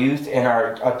our youth and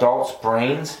our adults'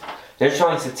 brains. They're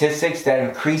showing statistics that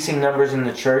increasing numbers in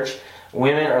the church,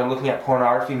 women are looking at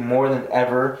pornography more than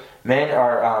ever. Men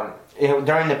are,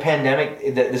 during the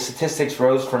pandemic, the statistics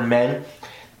rose for men.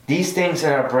 These things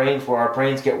in our brains, where our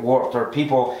brains get warped, or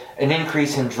an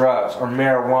increase in drugs or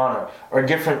marijuana or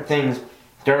different things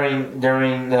during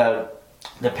the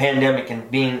pandemic and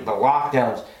being the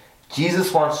lockdowns.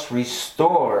 Jesus wants to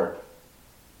restore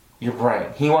your brain.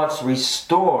 He wants to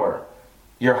restore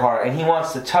your heart, and he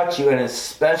wants to touch you in a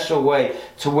special way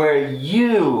to where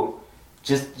you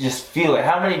just feel it.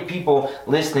 How many people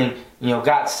listening,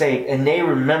 got saved and they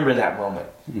remember that moment?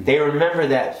 They remember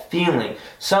that feeling.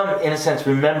 Some, in a sense,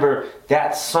 remember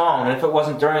that song. And if it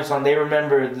wasn't during the song, they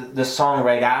remember the song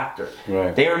right after.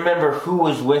 Right. They remember who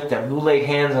was with them, who laid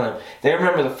hands on them. They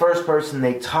remember the first person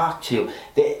they talked to.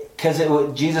 Because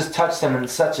Jesus touched them in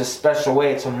such a special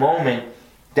way. It's a moment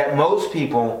that most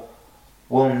people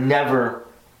will never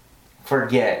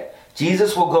forget.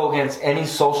 Jesus will go against any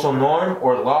social norm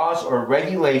or laws or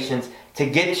regulations to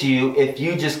get to you if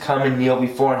you just come and kneel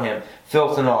before him,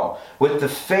 filth and all. With the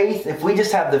faith, if we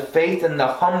just have the faith and the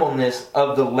humbleness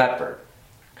of the leper,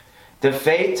 the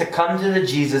faith to come to the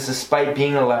Jesus despite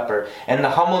being a leper, and the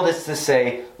humbleness to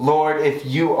say, Lord, if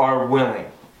you are willing.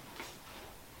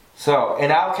 So,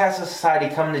 an outcast of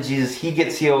society coming to Jesus, he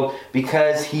gets healed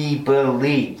because he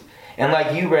believed. And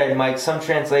like you read, Mike, some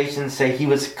translations say he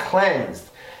was cleansed.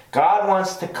 God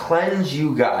wants to cleanse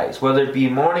you guys, whether it be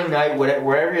morning, night,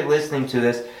 wherever you're listening to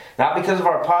this, not because of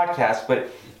our podcast, but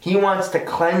he wants to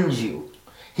cleanse you.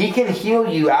 He can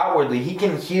heal you outwardly. He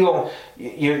can heal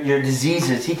your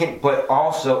diseases. But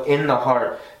also in the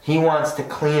heart, he wants to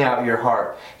clean out your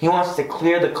heart. He wants to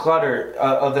clear the clutter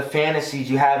of the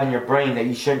fantasies you have in your brain that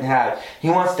you shouldn't have. He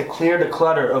wants to clear the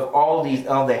clutter of all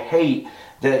the hate.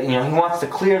 He wants to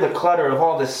clear the clutter of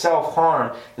all the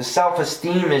self-harm, the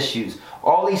self-esteem issues,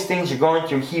 all these things you're going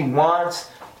through. He wants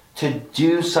to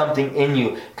do something in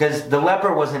you. Because the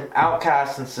leper was an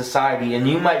outcast in society, and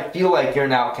you might feel like you're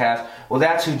an outcast. Well,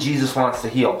 that's who Jesus wants to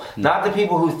heal. Mm-hmm. Not the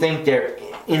people who think they're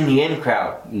in the in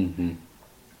crowd. Mm-hmm.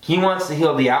 He wants to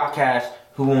heal the outcast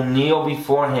who will kneel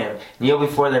before him, kneel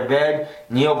before their bed,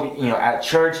 kneel, at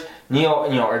church, kneel,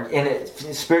 or in a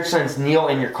spiritual sense, kneel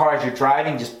in your car as you're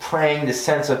driving, just praying the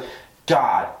sense of,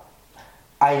 God,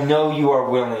 I know you are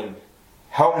willing.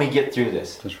 Help me get through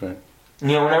this. That's right.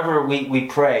 Whenever we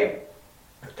pray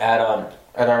at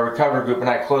our recovery group, and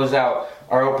I close out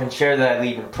our open chair that I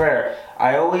lead in prayer,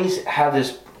 I always have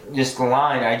this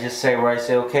line I just say where I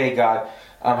say, okay, God,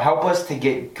 help us to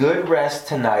get good rest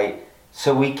tonight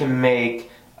so we can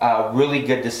make really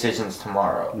good decisions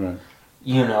tomorrow.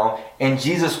 Right. And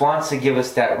Jesus wants to give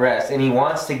us that rest, and he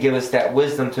wants to give us that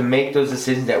wisdom to make those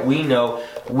decisions that we know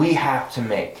we have to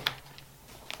make.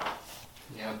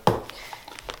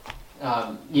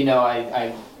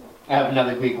 I have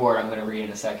another Greek word I'm going to read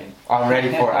in a second. I'm ready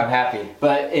for it. I'm happy.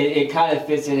 But it kind of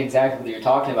fits in exactly what you're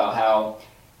talking about, how,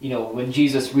 when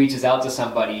Jesus reaches out to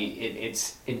somebody,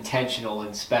 it's intentional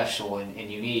and special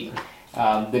and unique.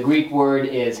 The Greek word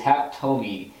is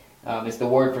haptomi. It's the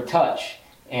word for touch.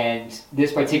 And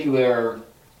this particular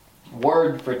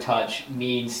word for touch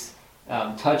means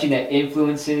touching that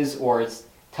influences, or it's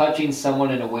touching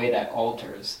someone in a way that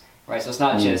alters. Right? So it's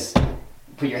not just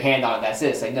put your hand on it, that's it.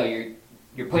 It's like, no,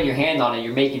 you're putting your hand on it,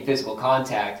 you're making physical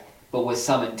contact, but with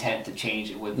some intent to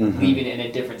change it, with leaving it in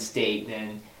a different state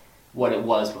than what it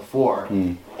was before.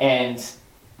 And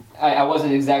I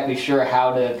wasn't exactly sure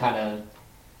how to kind of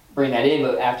bring that in,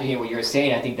 but after hearing what you're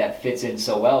saying, I think that fits in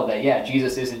so well that,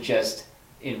 Jesus isn't just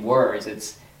in words.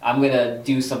 It's, I'm going to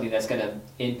do something that's going to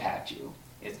impact you.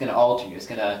 It's going to alter you. It's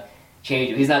going to change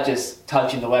you. He's not just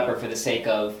touching the leper for the sake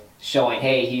of showing,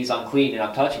 hey, he's unclean and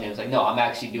I'm touching him. It's like, no, I'm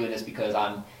actually doing this because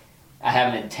I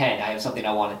have an intent. I have something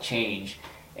I want to change.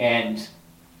 And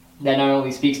that not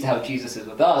only speaks to how Jesus is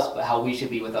with us, but how we should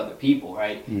be with other people,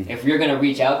 right? If you're going to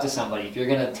reach out to somebody, if you're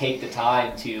going to take the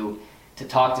time to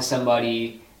talk to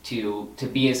somebody, to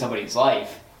be in somebody's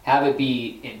life, have it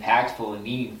be impactful and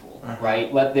meaningful,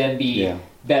 right? Let them be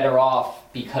better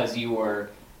off because you were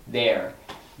there,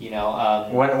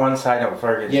 One side note,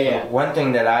 Fergus. One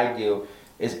thing that I do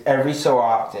is every so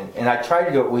often, and I try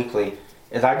to do it weekly,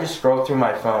 is I just scroll through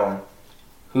my phone,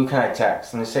 who can I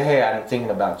text? And they say, hey, I'm thinking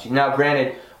about you. Now,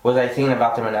 granted, was I thinking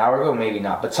about them an hour ago? Maybe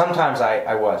not. But sometimes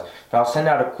I was. But I'll send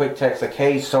out a quick text like,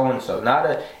 hey, so-and-so.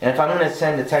 And if I'm going to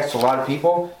send a text to a lot of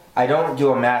people, I don't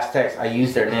do a mass text. I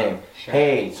use their name. Sure.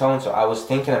 Hey, so-and-so, I was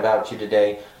thinking about you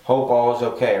today. Hope all is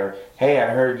okay. Or, hey, I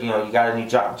heard, you got a new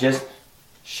job. Just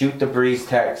shoot the breeze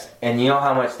text. And you know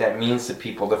how much that means to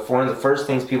people. One of the first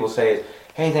things people say is,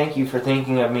 hey, thank you for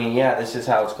thinking of me. Yeah, this is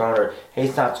how it's going. Or, hey,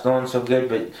 it's not going so good,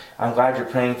 but I'm glad you're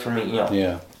praying for me.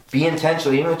 Be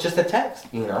intentional, even with just a text,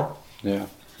 Yeah.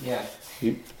 Yeah.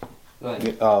 You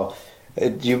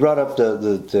brought up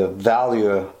the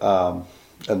value of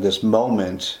this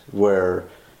moment where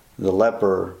the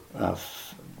leper,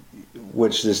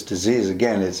 which this disease,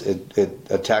 again, it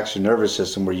attacks your nervous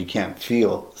system where you can't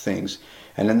feel things.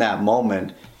 And in that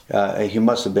moment, he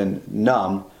must have been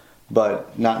numb.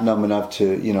 but not numb enough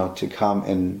to come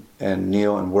and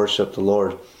kneel and worship the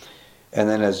Lord. And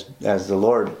then as the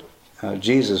Lord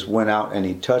Jesus went out and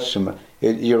he touched him,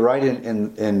 you're right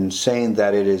in saying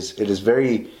that it is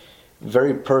very,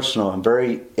 very personal and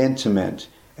very intimate,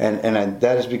 and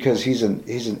that is because he's an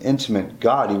intimate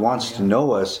God. He wants to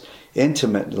know us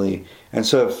intimately. And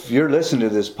so if you're listening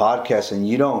to this podcast and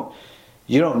you don't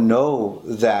know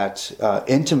that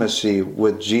intimacy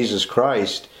with Jesus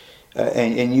Christ,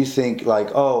 and you think like,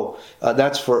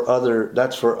 that's for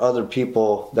other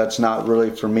people, that's not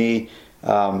really for me.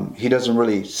 He doesn't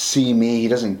really see me. He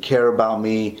doesn't care about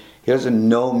me. He doesn't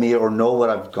know me or know what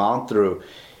I've gone through.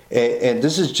 And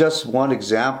this is just one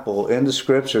example in the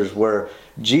scriptures where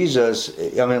Jesus,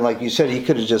 I mean, like you said, he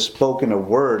could have just spoken a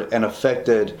word and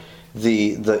affected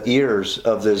the ears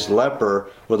of this leper,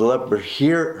 where the leper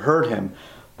heard him.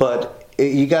 But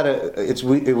we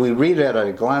read it at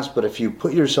a glance, but if you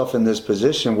put yourself in this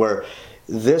position where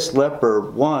this leper,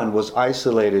 one, was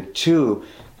isolated, two,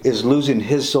 is losing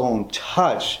his own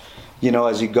touch,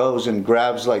 as he goes and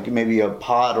grabs like maybe a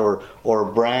pot or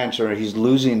a branch, or he's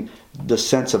losing the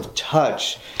sense of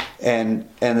touch, and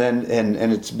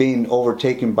it's being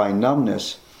overtaken by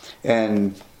numbness,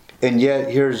 and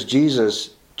yet here's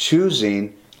Jesus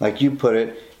choosing, like you put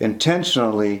it,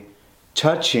 intentionally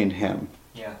touching him,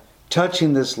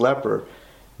 touching this leper.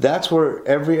 That's where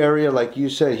every area, like you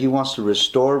said, he wants to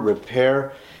restore,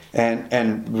 repair,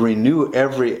 and renew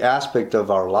every aspect of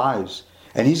our lives.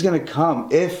 And he's going to come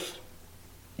if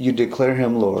you declare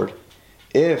him Lord,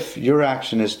 if your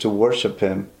action is to worship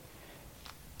him,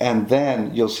 and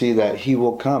then you'll see that he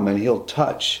will come and he'll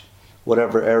touch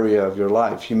whatever area of your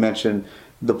life. You mentioned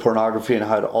the pornography and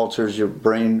how it alters your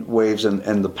brain waves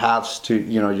and the paths to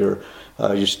your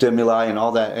stimuli and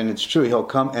all that. And it's true, he'll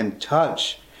come and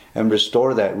touch and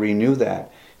restore that, renew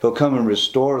that. He'll come and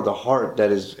restore the heart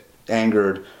that is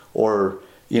angered or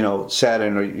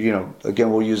saddened, or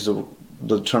again we'll use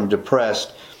the term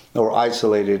depressed or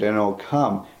isolated, and he'll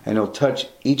come and he'll touch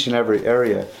each and every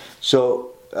area.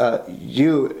 So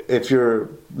if you're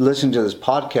listening to this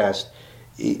podcast,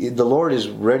 the Lord is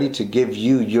ready to give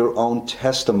you your own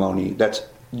testimony that's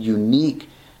unique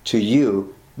to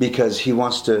you, because he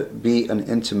wants to be an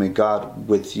intimate God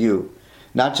with you.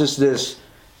 Not just this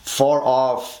far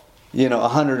off,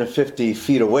 150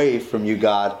 feet away from you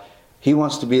God. He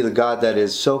wants to be the God that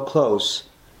is so close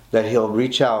that he'll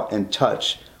reach out and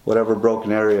touch whatever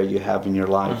broken area you have in your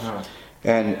life.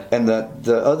 And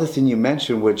the other thing you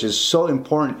mentioned, which is so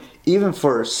important, even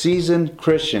for seasoned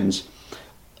Christians,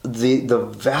 the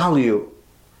value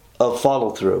of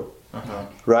follow through,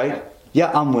 right?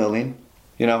 Yeah, I'm willing.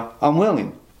 I'm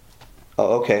willing.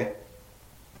 Oh, okay.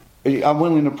 I'm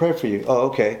willing to pray for you. Oh,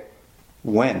 okay.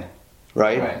 When?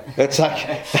 Right? It's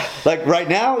like right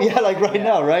now? Yeah, like right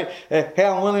now, right? Hey,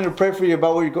 I'm willing to pray for you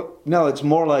about where you go. No, it's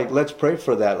more like, let's pray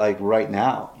for that, like right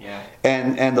now. Yeah.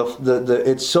 And the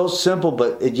it's so simple,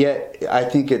 but yet I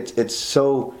think it's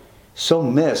so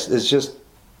missed. It's just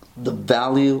the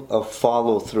value of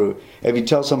follow through. If you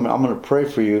tell someone, I'm going to pray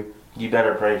for you, you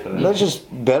better pray for them. Let's just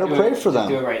better pray for them.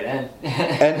 Do it right then.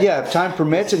 And yeah, if time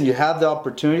permits and you have the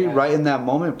opportunity right in that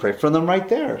moment, pray for them right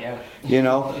there.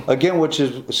 Yeah. Again, which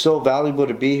is so valuable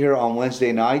to be here on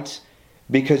Wednesday nights,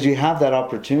 because you have that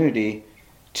opportunity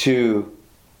to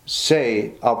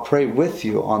say, I'll pray with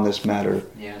you on this matter,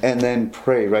 and then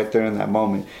pray right there in that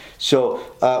moment. So,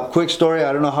 quick story,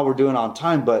 I don't know how we're doing on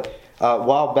time, but a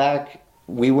while back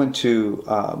we went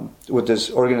to, with this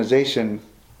organization,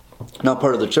 not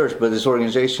part of the church, but this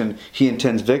organization, He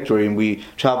Intends Victory, and we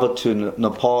traveled to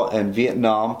Nepal and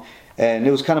Vietnam, and it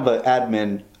was kind of an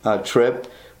admin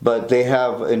trip, but they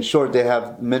have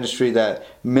ministry that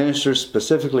ministers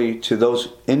specifically to those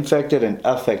infected and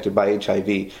affected by HIV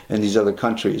in these other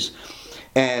countries.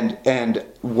 And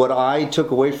what I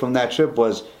took away from that trip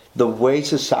was the way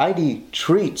society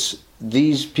treats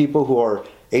these people who are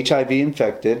HIV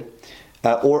infected,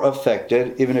 or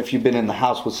affected. Even if you've been in the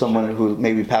house with someone who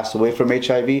maybe passed away from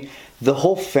HIV, the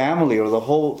whole family or the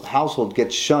whole household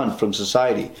gets shunned from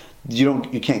society. You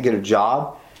can't get a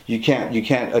job. You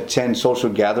can't attend social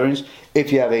gatherings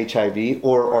if you have HIV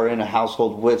or are in a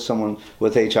household with someone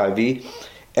with HIV.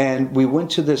 And we went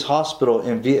to this hospital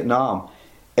in Vietnam,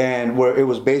 and where it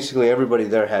was basically everybody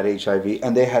there had HIV,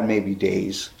 and they had maybe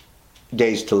days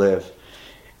to live.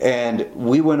 And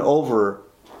we went over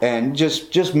and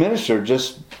just ministered,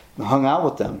 just hung out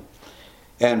with them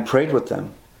and prayed with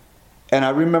them. And I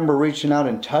remember reaching out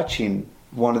and touching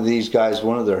one of these guys,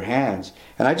 one of their hands,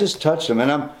 and I just touched them.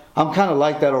 And I'm kind of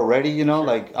like that already,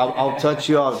 like I'll touch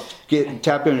you, I'll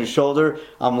tap you on your shoulder.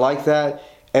 I'm like that.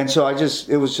 And so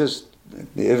it was just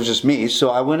it was just me. So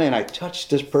I went in, I touched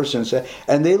this person,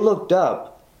 and they looked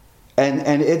up,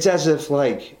 and it's as if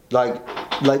like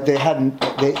they hadn't,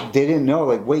 they didn't know.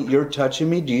 Like, wait, you're touching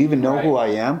me? Do you even know who I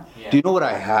am? Yeah. Do you know what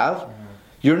I have?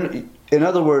 In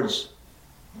other words,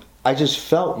 I just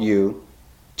felt you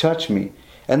touch me,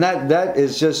 and that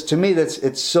is just, to me,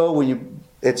 it's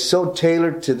so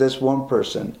tailored to this one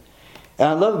person, and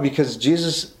I love it because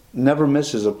Jesus never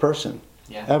misses a person,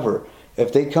 ever.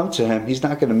 If they come to him, he's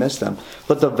not going to miss them.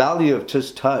 But the value of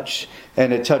just touch,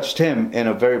 and it touched him in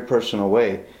a very personal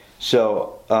way.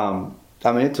 So,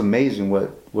 I mean, it's amazing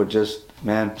what just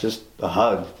a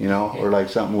hug, or like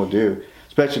something will do.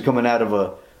 Especially coming out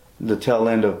of the tail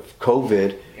end of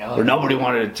COVID, where nobody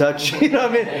wanted to touch. You know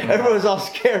what I mean? Everyone was all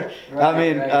scared.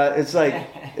 It's like,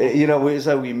 it's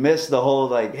like we missed the whole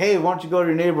like, hey, why don't you go to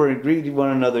your neighbor and greet one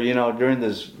another, during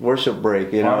this worship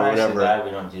break, or whatever. Glad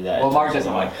we don't do that. Well, Mark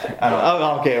doesn't like that.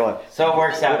 Oh, okay. Well, so it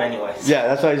works out anyways. Yeah,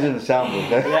 that's why he's in the sound booth.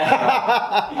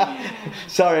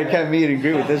 Sorry, I can't meet and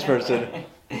agree with this person.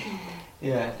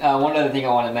 Yeah. One other thing I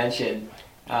want to mention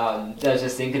that I was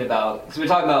just thinking about, because we're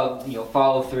talking about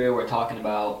follow through. We're talking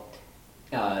about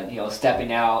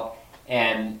stepping out,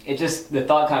 and the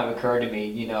thought kind of occurred to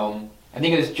me. I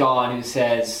think it was John who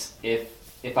says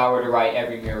if I were to write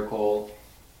every miracle,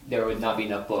 there would not be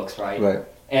enough books, right? Right.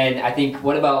 And I think,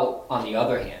 what about on the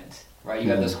other hand, right? You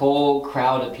have this whole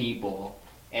crowd of people,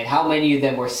 and how many of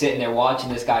them were sitting there watching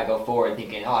this guy go forward,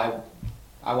 thinking, "Oh,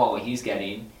 I want what he's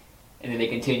getting," and then they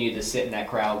continue to sit in that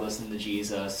crowd, listen to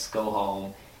Jesus, go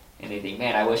home, and they think,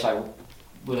 "Man, I wish I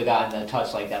would have gotten a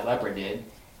touch like that leper did."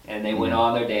 And they went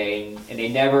on their day, and they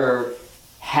never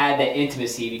had that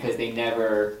intimacy because they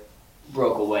never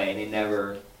broke away. They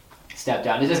never stepped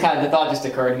down. It's just the thought just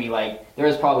occurred to me, like, there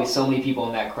was probably so many people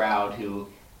in that crowd who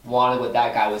wanted what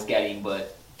that guy was getting,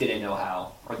 but didn't know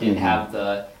how, or didn't have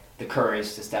the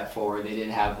courage to step forward. They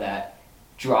didn't have that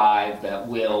drive, that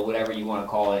will, whatever you want to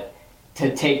call it,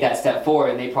 to take that step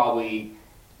forward. And they probably,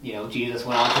 Jesus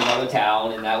went on to another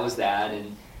town, and that was that.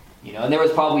 And and there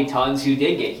was probably tons who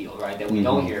did get healed, right, that we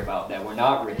don't hear about, that were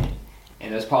not written.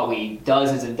 And there's probably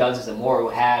dozens and dozens of more who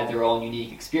had their own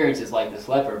unique experiences like this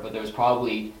leper, but there was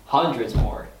probably hundreds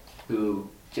more who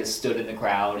just stood in the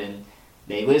crowd and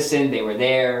they listened, they were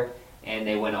there, and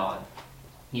they went on.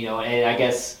 And I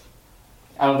guess,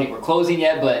 I don't think we're closing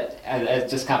yet, but as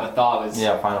just kind of a thought was...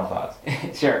 Yeah, final thoughts.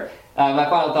 Sure. My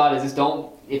final thought is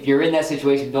if you're in that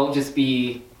situation, don't just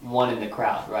be one in the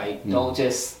crowd, right? Don't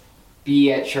just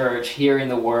be at church, hearing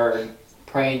the word,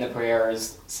 praying the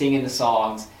prayers, singing the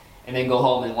songs, and then go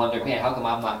home and wonder, man, how come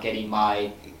I'm not getting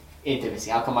my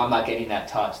intimacy? How come I'm not getting that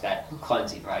touch, that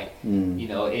cleansing, right?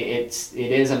 It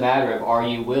is a matter of, are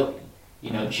you willing?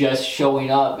 Just showing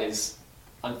up is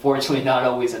unfortunately not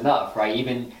always enough, right?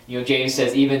 Even, James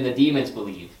says, even the demons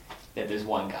believe that there's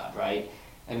one God, right?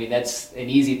 I mean, that's an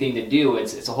easy thing to do.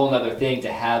 It's a whole other thing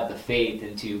to have the faith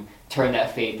and to turn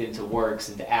that faith into works,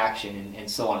 into action, and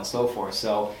so on and so forth.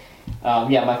 So,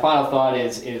 my final thought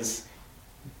is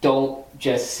don't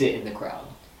just sit in the crowd.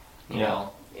 You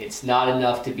know, it's not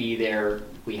enough to be there.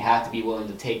 We have to be willing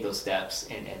to take those steps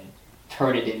and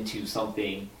turn it into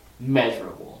something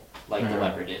measurable, like the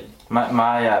leper did. My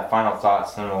final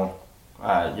thoughts,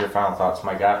 and your final thoughts,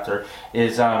 Mike, after,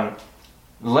 is the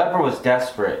leper was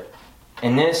desperate.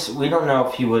 And this, we don't know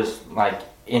if he was, like,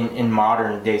 in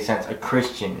modern day sense, a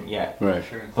Christian yet. Right.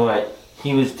 Sure. But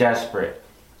he was desperate.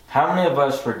 How many of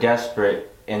us were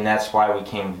desperate, and that's why we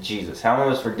came to Jesus? How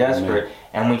many of us were desperate,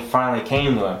 and we finally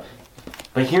came to him?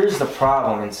 But here's the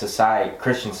problem in society,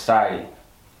 Christian society.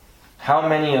 How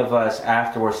many of us,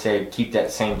 after we're saved, keep that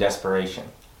same desperation?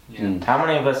 Yeah. How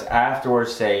many of us, after we're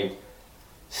saved,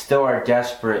 still are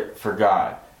desperate for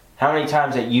God? How many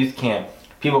times at youth camp,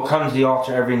 people come to the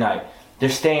altar every night, they're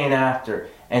staying after,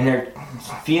 and they're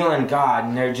feeling God,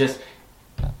 and they're just,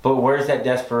 but where's that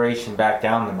desperation back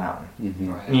down the mountain?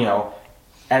 Mm-hmm. Right.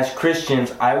 As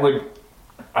Christians, I would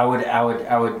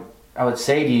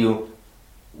say to you,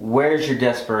 where's your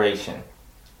desperation?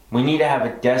 We need to have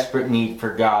a desperate need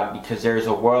for God, because there's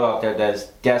a world out there that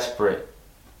is desperate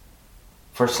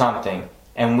for something,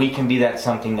 and we can be that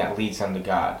something that leads them to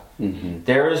God. Mm-hmm.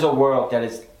 There is a world that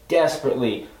is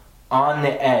desperately on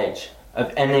the edge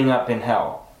of ending up in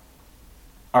hell.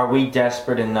 Are we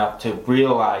desperate enough to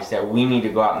realize that we need to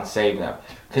go out and save them?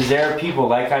 Because there are people,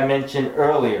 like I mentioned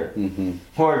earlier,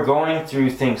 who are going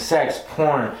through things: sex,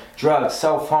 porn, drugs,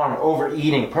 self-harm,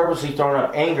 overeating, purposely throwing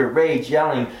up, anger, rage,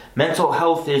 yelling, mental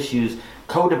health issues,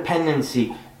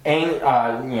 codependency,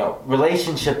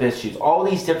 relationship issues, all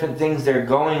these different things they're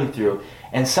going through.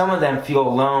 And some of them feel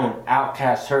alone,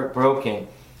 outcast, hurt, broken.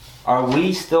 Are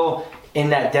we still in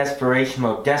that desperation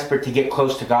mode, desperate to get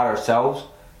close to God ourselves?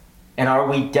 And are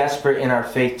we desperate in our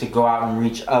faith to go out and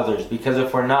reach others? Because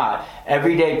if we're not,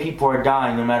 every day people are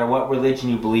dying, no matter what religion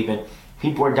you believe in.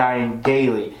 People are dying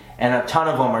daily, and a ton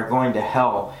of them are going to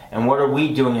hell. And what are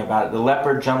we doing about it? The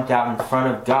leper jumped out in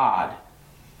front of God,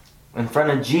 in front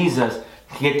of Jesus,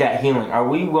 to get that healing. Are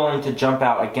we willing to jump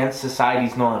out against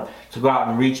society's norm to go out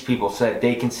and reach people so that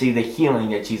they can see the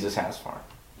healing that Jesus has for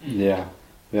them?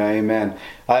 Yeah, amen.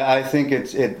 I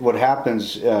think what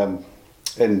happens,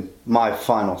 in my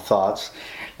final thoughts,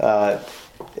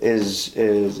 is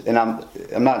and I'm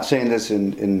not saying this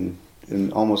in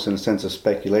almost in a sense of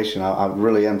speculation. I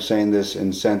really am saying this in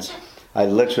a sense. I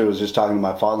literally was just talking to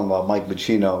my father-in-law, Mike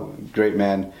Bacino, great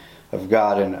man of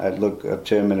God, and I look up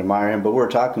to him and admire him. But we're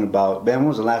talking about, man, when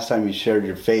was the last time you shared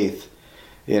your faith?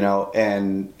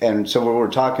 And so we were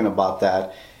talking about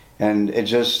that, and it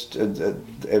just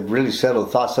it really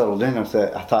settled in. I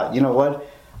thought, you know what?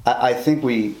 I think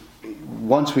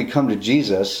once we come to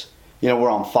Jesus, we're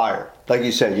on fire. Like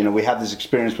you said, we have this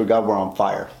experience with God, we're on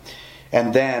fire,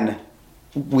 and then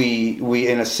we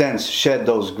in a sense shed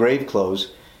those grave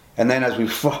clothes. And then as we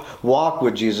walk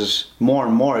with Jesus more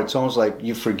and more, it's almost like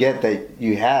you forget that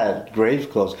you had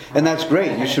grave clothes. And that's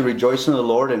great. You should rejoice in the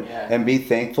Lord and be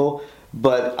thankful.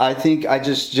 But I think I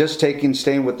just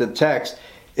staying with the text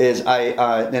is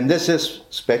and this is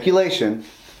speculation.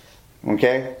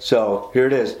 Okay? So here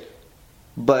it is.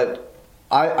 But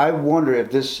I wonder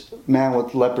if this man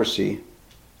with leprosy,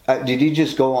 did he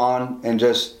just go on and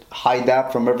just hide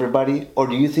that from everybody? Or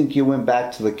do you think he went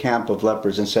back to the camp of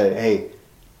lepers and said, hey,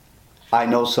 I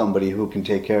know somebody who can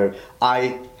take care of it.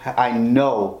 I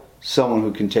know someone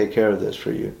who can take care of this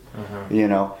for you.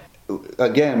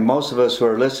 Again, most of us who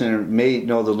are listening may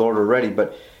know the Lord already,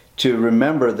 but to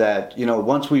remember that,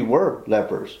 once we were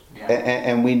lepers,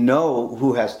 and we know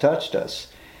who has touched us,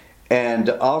 and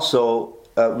also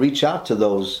reach out to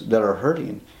those that are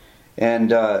hurting. And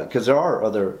because there are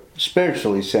other,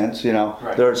 spiritually sense,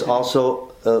 there's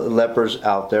also lepers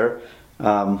out there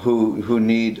who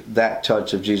need that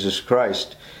touch of Jesus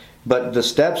Christ. But the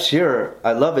steps here,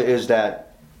 I love it, is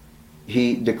that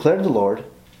he declared the Lord,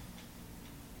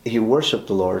 he worshiped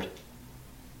the Lord,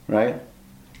 right?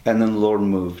 And then the Lord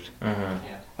moved.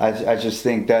 I just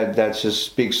think that just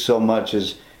speaks so much.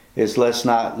 Is let's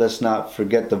not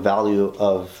forget the value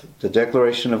of the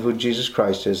declaration of who Jesus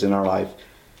Christ is in our life,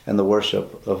 and the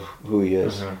worship of who He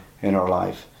is in our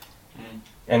life.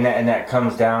 And that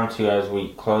comes down to, as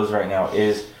we close right now,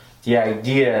 is the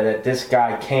idea that this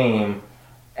guy came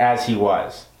as he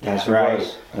was. That's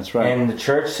right. That's right. And the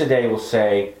church today will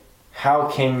say, how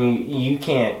can you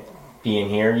can't be in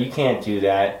here, you can't do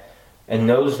that. And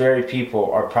those very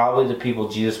people are probably the people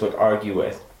Jesus would argue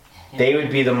with. They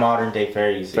would be the modern day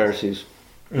Pharisees.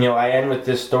 I end with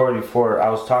this story before. I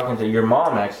was talking to your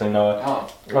mom, actually, Noah.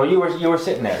 Oh, you were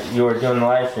sitting there. You were doing the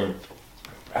live stream.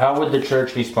 How would the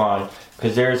church respond?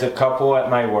 Because there's a couple at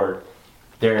my work.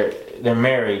 They're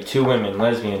married, 2 women,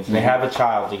 lesbians, and they have a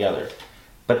child together.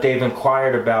 But they've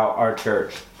inquired about our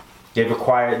church.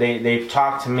 They've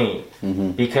talked to me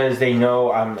because they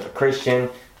know I'm a Christian,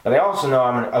 but they also know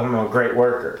I'm a great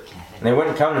worker. And they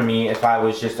wouldn't come to me if I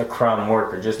was just a crumb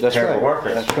worker, just a terrible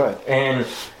worker. That's right.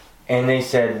 And they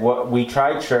said, we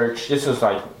tried church. This was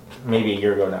like maybe a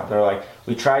year ago now. They're like,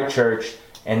 we tried church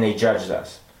and they judged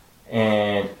us.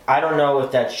 And I don't know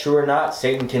if that's true or not.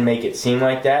 Satan can make it seem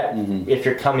like that. If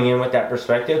you're coming in with that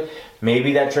perspective,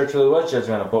 maybe that church really was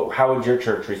judgmental. But how would your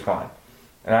church respond?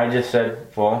 And I just said,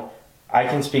 well, I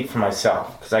can speak for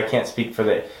myself because I can't speak for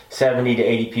the 70 to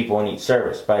 80 people in each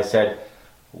service. But I said,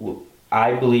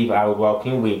 I believe I would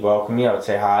welcome you. We'd welcome you. I would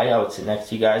say hi. I would sit next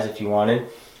to you guys if you wanted.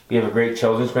 We have a great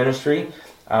children's ministry.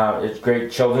 It's a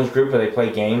great children's group where they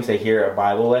play games. They hear a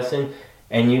Bible lesson.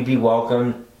 And you'd be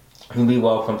welcomed. You'd be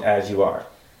welcomed as you are.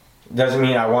 Doesn't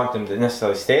mean I want them to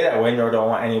necessarily stay that way, nor do I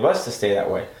want any of us to stay that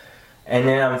way. And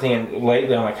then I'm thinking,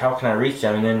 lately, I'm like, how can I reach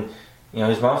them? And then,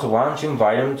 his mom said, why don't you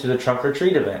invite them to the trunk or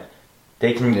treat event?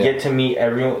 They can get to meet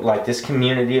everyone, like this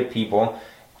community of people.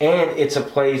 And it's a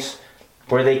place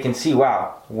where they can see,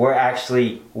 wow, we're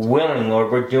actually willing,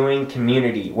 Lord. We're doing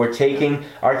community. We're taking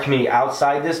our community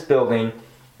outside this building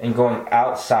and going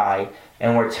outside,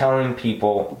 and we're telling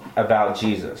people about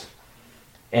Jesus.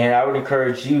 And I would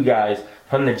encourage you guys,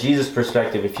 from the Jesus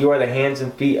perspective, if you are the hands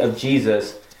and feet of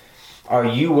Jesus, are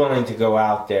you willing to go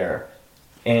out there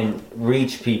and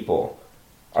reach people?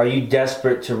 Are you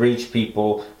desperate to reach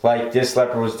people like this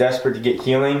leper was desperate to get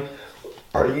healing?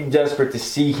 Are you desperate to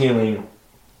see healing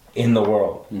in the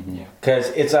world? Because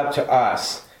it's up to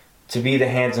us to be the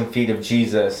hands and feet of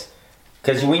Jesus.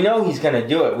 Because we know He's going to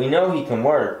do it. We know He can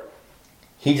work.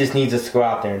 He just needs us to go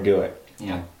out there and do it.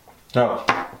 Yeah. No.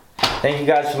 Thank you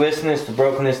guys for listening to the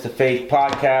Brokenness to Faith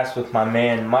podcast with my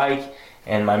man Mike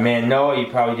and my man Noah. You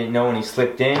probably didn't know when he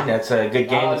slipped in. That's a good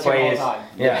game to play.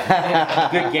 Yeah.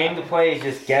 Good game to play is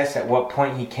just guess at what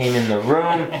point he came in the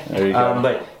room. There you go.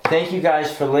 But thank you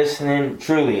guys for listening.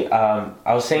 Truly,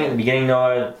 I was saying at the beginning,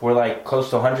 Noah, we're like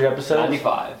close to 100 episodes.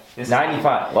 95.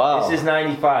 95. Wow. This is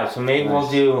 95. So maybe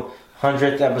we'll do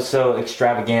 100th episode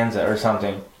extravaganza or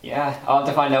something. Yeah, I'll have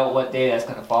to find out what day that's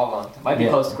going to fall on. It might be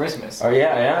close to Christmas. Oh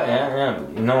yeah.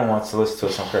 No one wants to listen to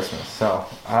us on Christmas. So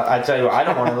I tell you what, I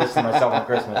don't want to listen to myself on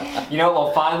Christmas. You know,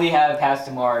 we'll finally have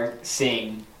Pastor Mark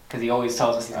sing, because he always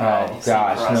tells us he's going to Oh sing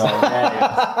gosh, for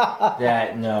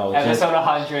us. no. Episode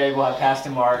 100, we'll have Pastor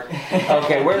Mark.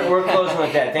 Okay, we're closing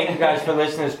with that. Thank you guys for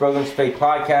listening to this Brokenness to Faith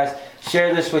podcast.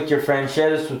 Share this with your friends. Share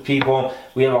this with people.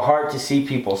 We have a heart to see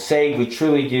people saved. We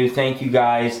truly do. Thank you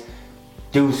guys.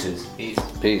 Deuces. Peace.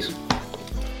 Peace.